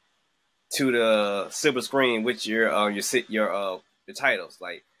to the silver screen with your titles?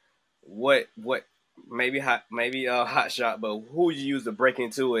 Like, what maybe hot shot, but who would you use to break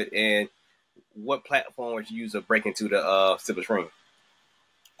into it, and what platform would you use to break into the silver screen?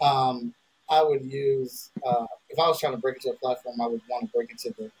 I would use if I was trying to break into a platform, I would want to break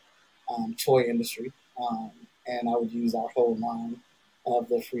into the toy industry, and I would use our whole line of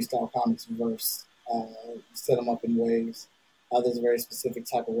the Freestyle Comics verse, set them up in waves. There's a very specific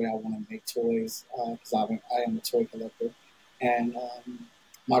type of way I want to make toys because I am a toy collector, and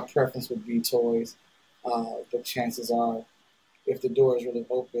my preference would be toys. But chances are, if the door is really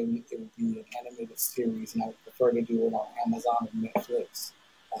open, it would be an animated series, and I would prefer to do it on Amazon or Netflix.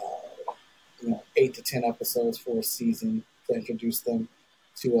 8 to 10 episodes for a season to introduce them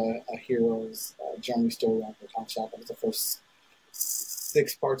to a hero's journey story on Hot Shot. That was the first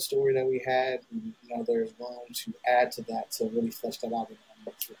 6-part story that we had. And, there's room to add to that to really flesh that out in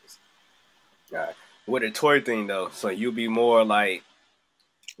the series. Right. With the toy thing though, so you'll be more like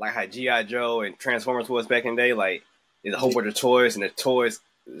how G.I. Joe and Transformers was back in the day. Like, there's a whole bunch of toys, and the toys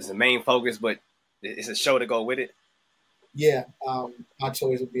is the main focus, but it's a show to go with it. Yeah, my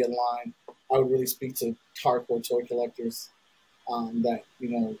toys would be a line. I would really speak to hardcore toy collectors that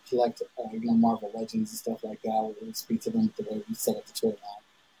collect Marvel Legends and stuff like that. I would really speak to them the way we set up the toy line.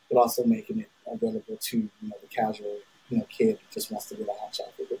 but also making it available to the casual kid who just wants to get a hot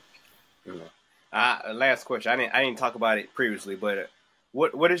chocolate. Last question. I didn't talk about it previously, but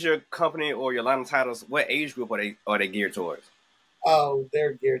what is your company or your line of titles? What age group are they geared towards? Oh,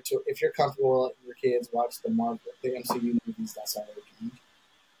 they're geared to, if you're comfortable letting your kids watch the MCU movies, that's all they can.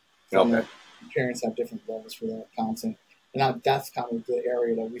 So Okay. Parents have different levels for that content, and that's kind of the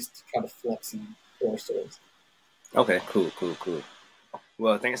area that we try to flex in for our stores. Okay, cool.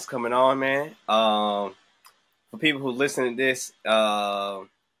 Well, thanks for coming on, man. For people who listen to this, after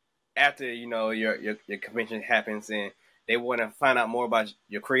your convention happens and they want to find out more about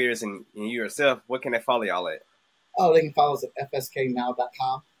your creators and you yourself, what can they follow y'all at? Oh, they can follow us at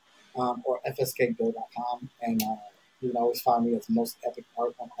fsknow.com or fskgo.com, and you can always find me as Most Epic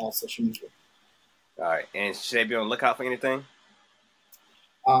Art on all social media. All right, and should they be on the lookout for anything?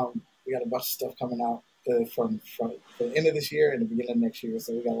 We got a bunch of stuff coming out from the end of this year and the beginning of next year,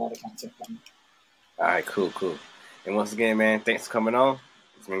 so we got a lot of content coming. All right, cool. And once again, man, thanks for coming on.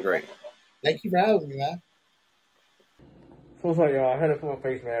 It's been great. Thank you for having me, man. So what's up, y'all? I had to put my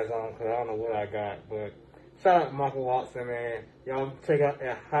face mask on because I don't know what I got, but shout out to Michael Watson, man. Y'all check out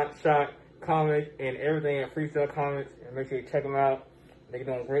that Hot Shot comic and everything at Freestyle Comics, and make sure you check them out. They're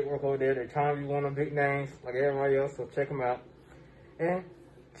doing great work over there. They're trying to be one of the big names like everybody else, so check them out. And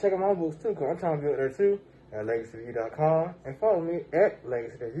check out my books too, because I'm trying to be up there too at LegacyReview.com. And follow me at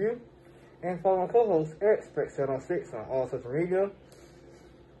LegacyReview. And follow my co-host at Spec706 on all social media.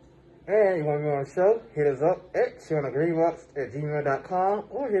 And you want to be on the show, hit us up at ShaunaGreenbox@gmail.com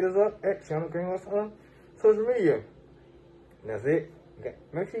or hit us up at ShaunaGreenbox on social media. And that's it. Okay.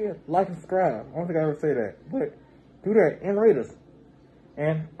 Make sure you like and subscribe. I don't think I ever say that, but do that and rate us.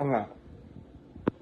 And I'm out.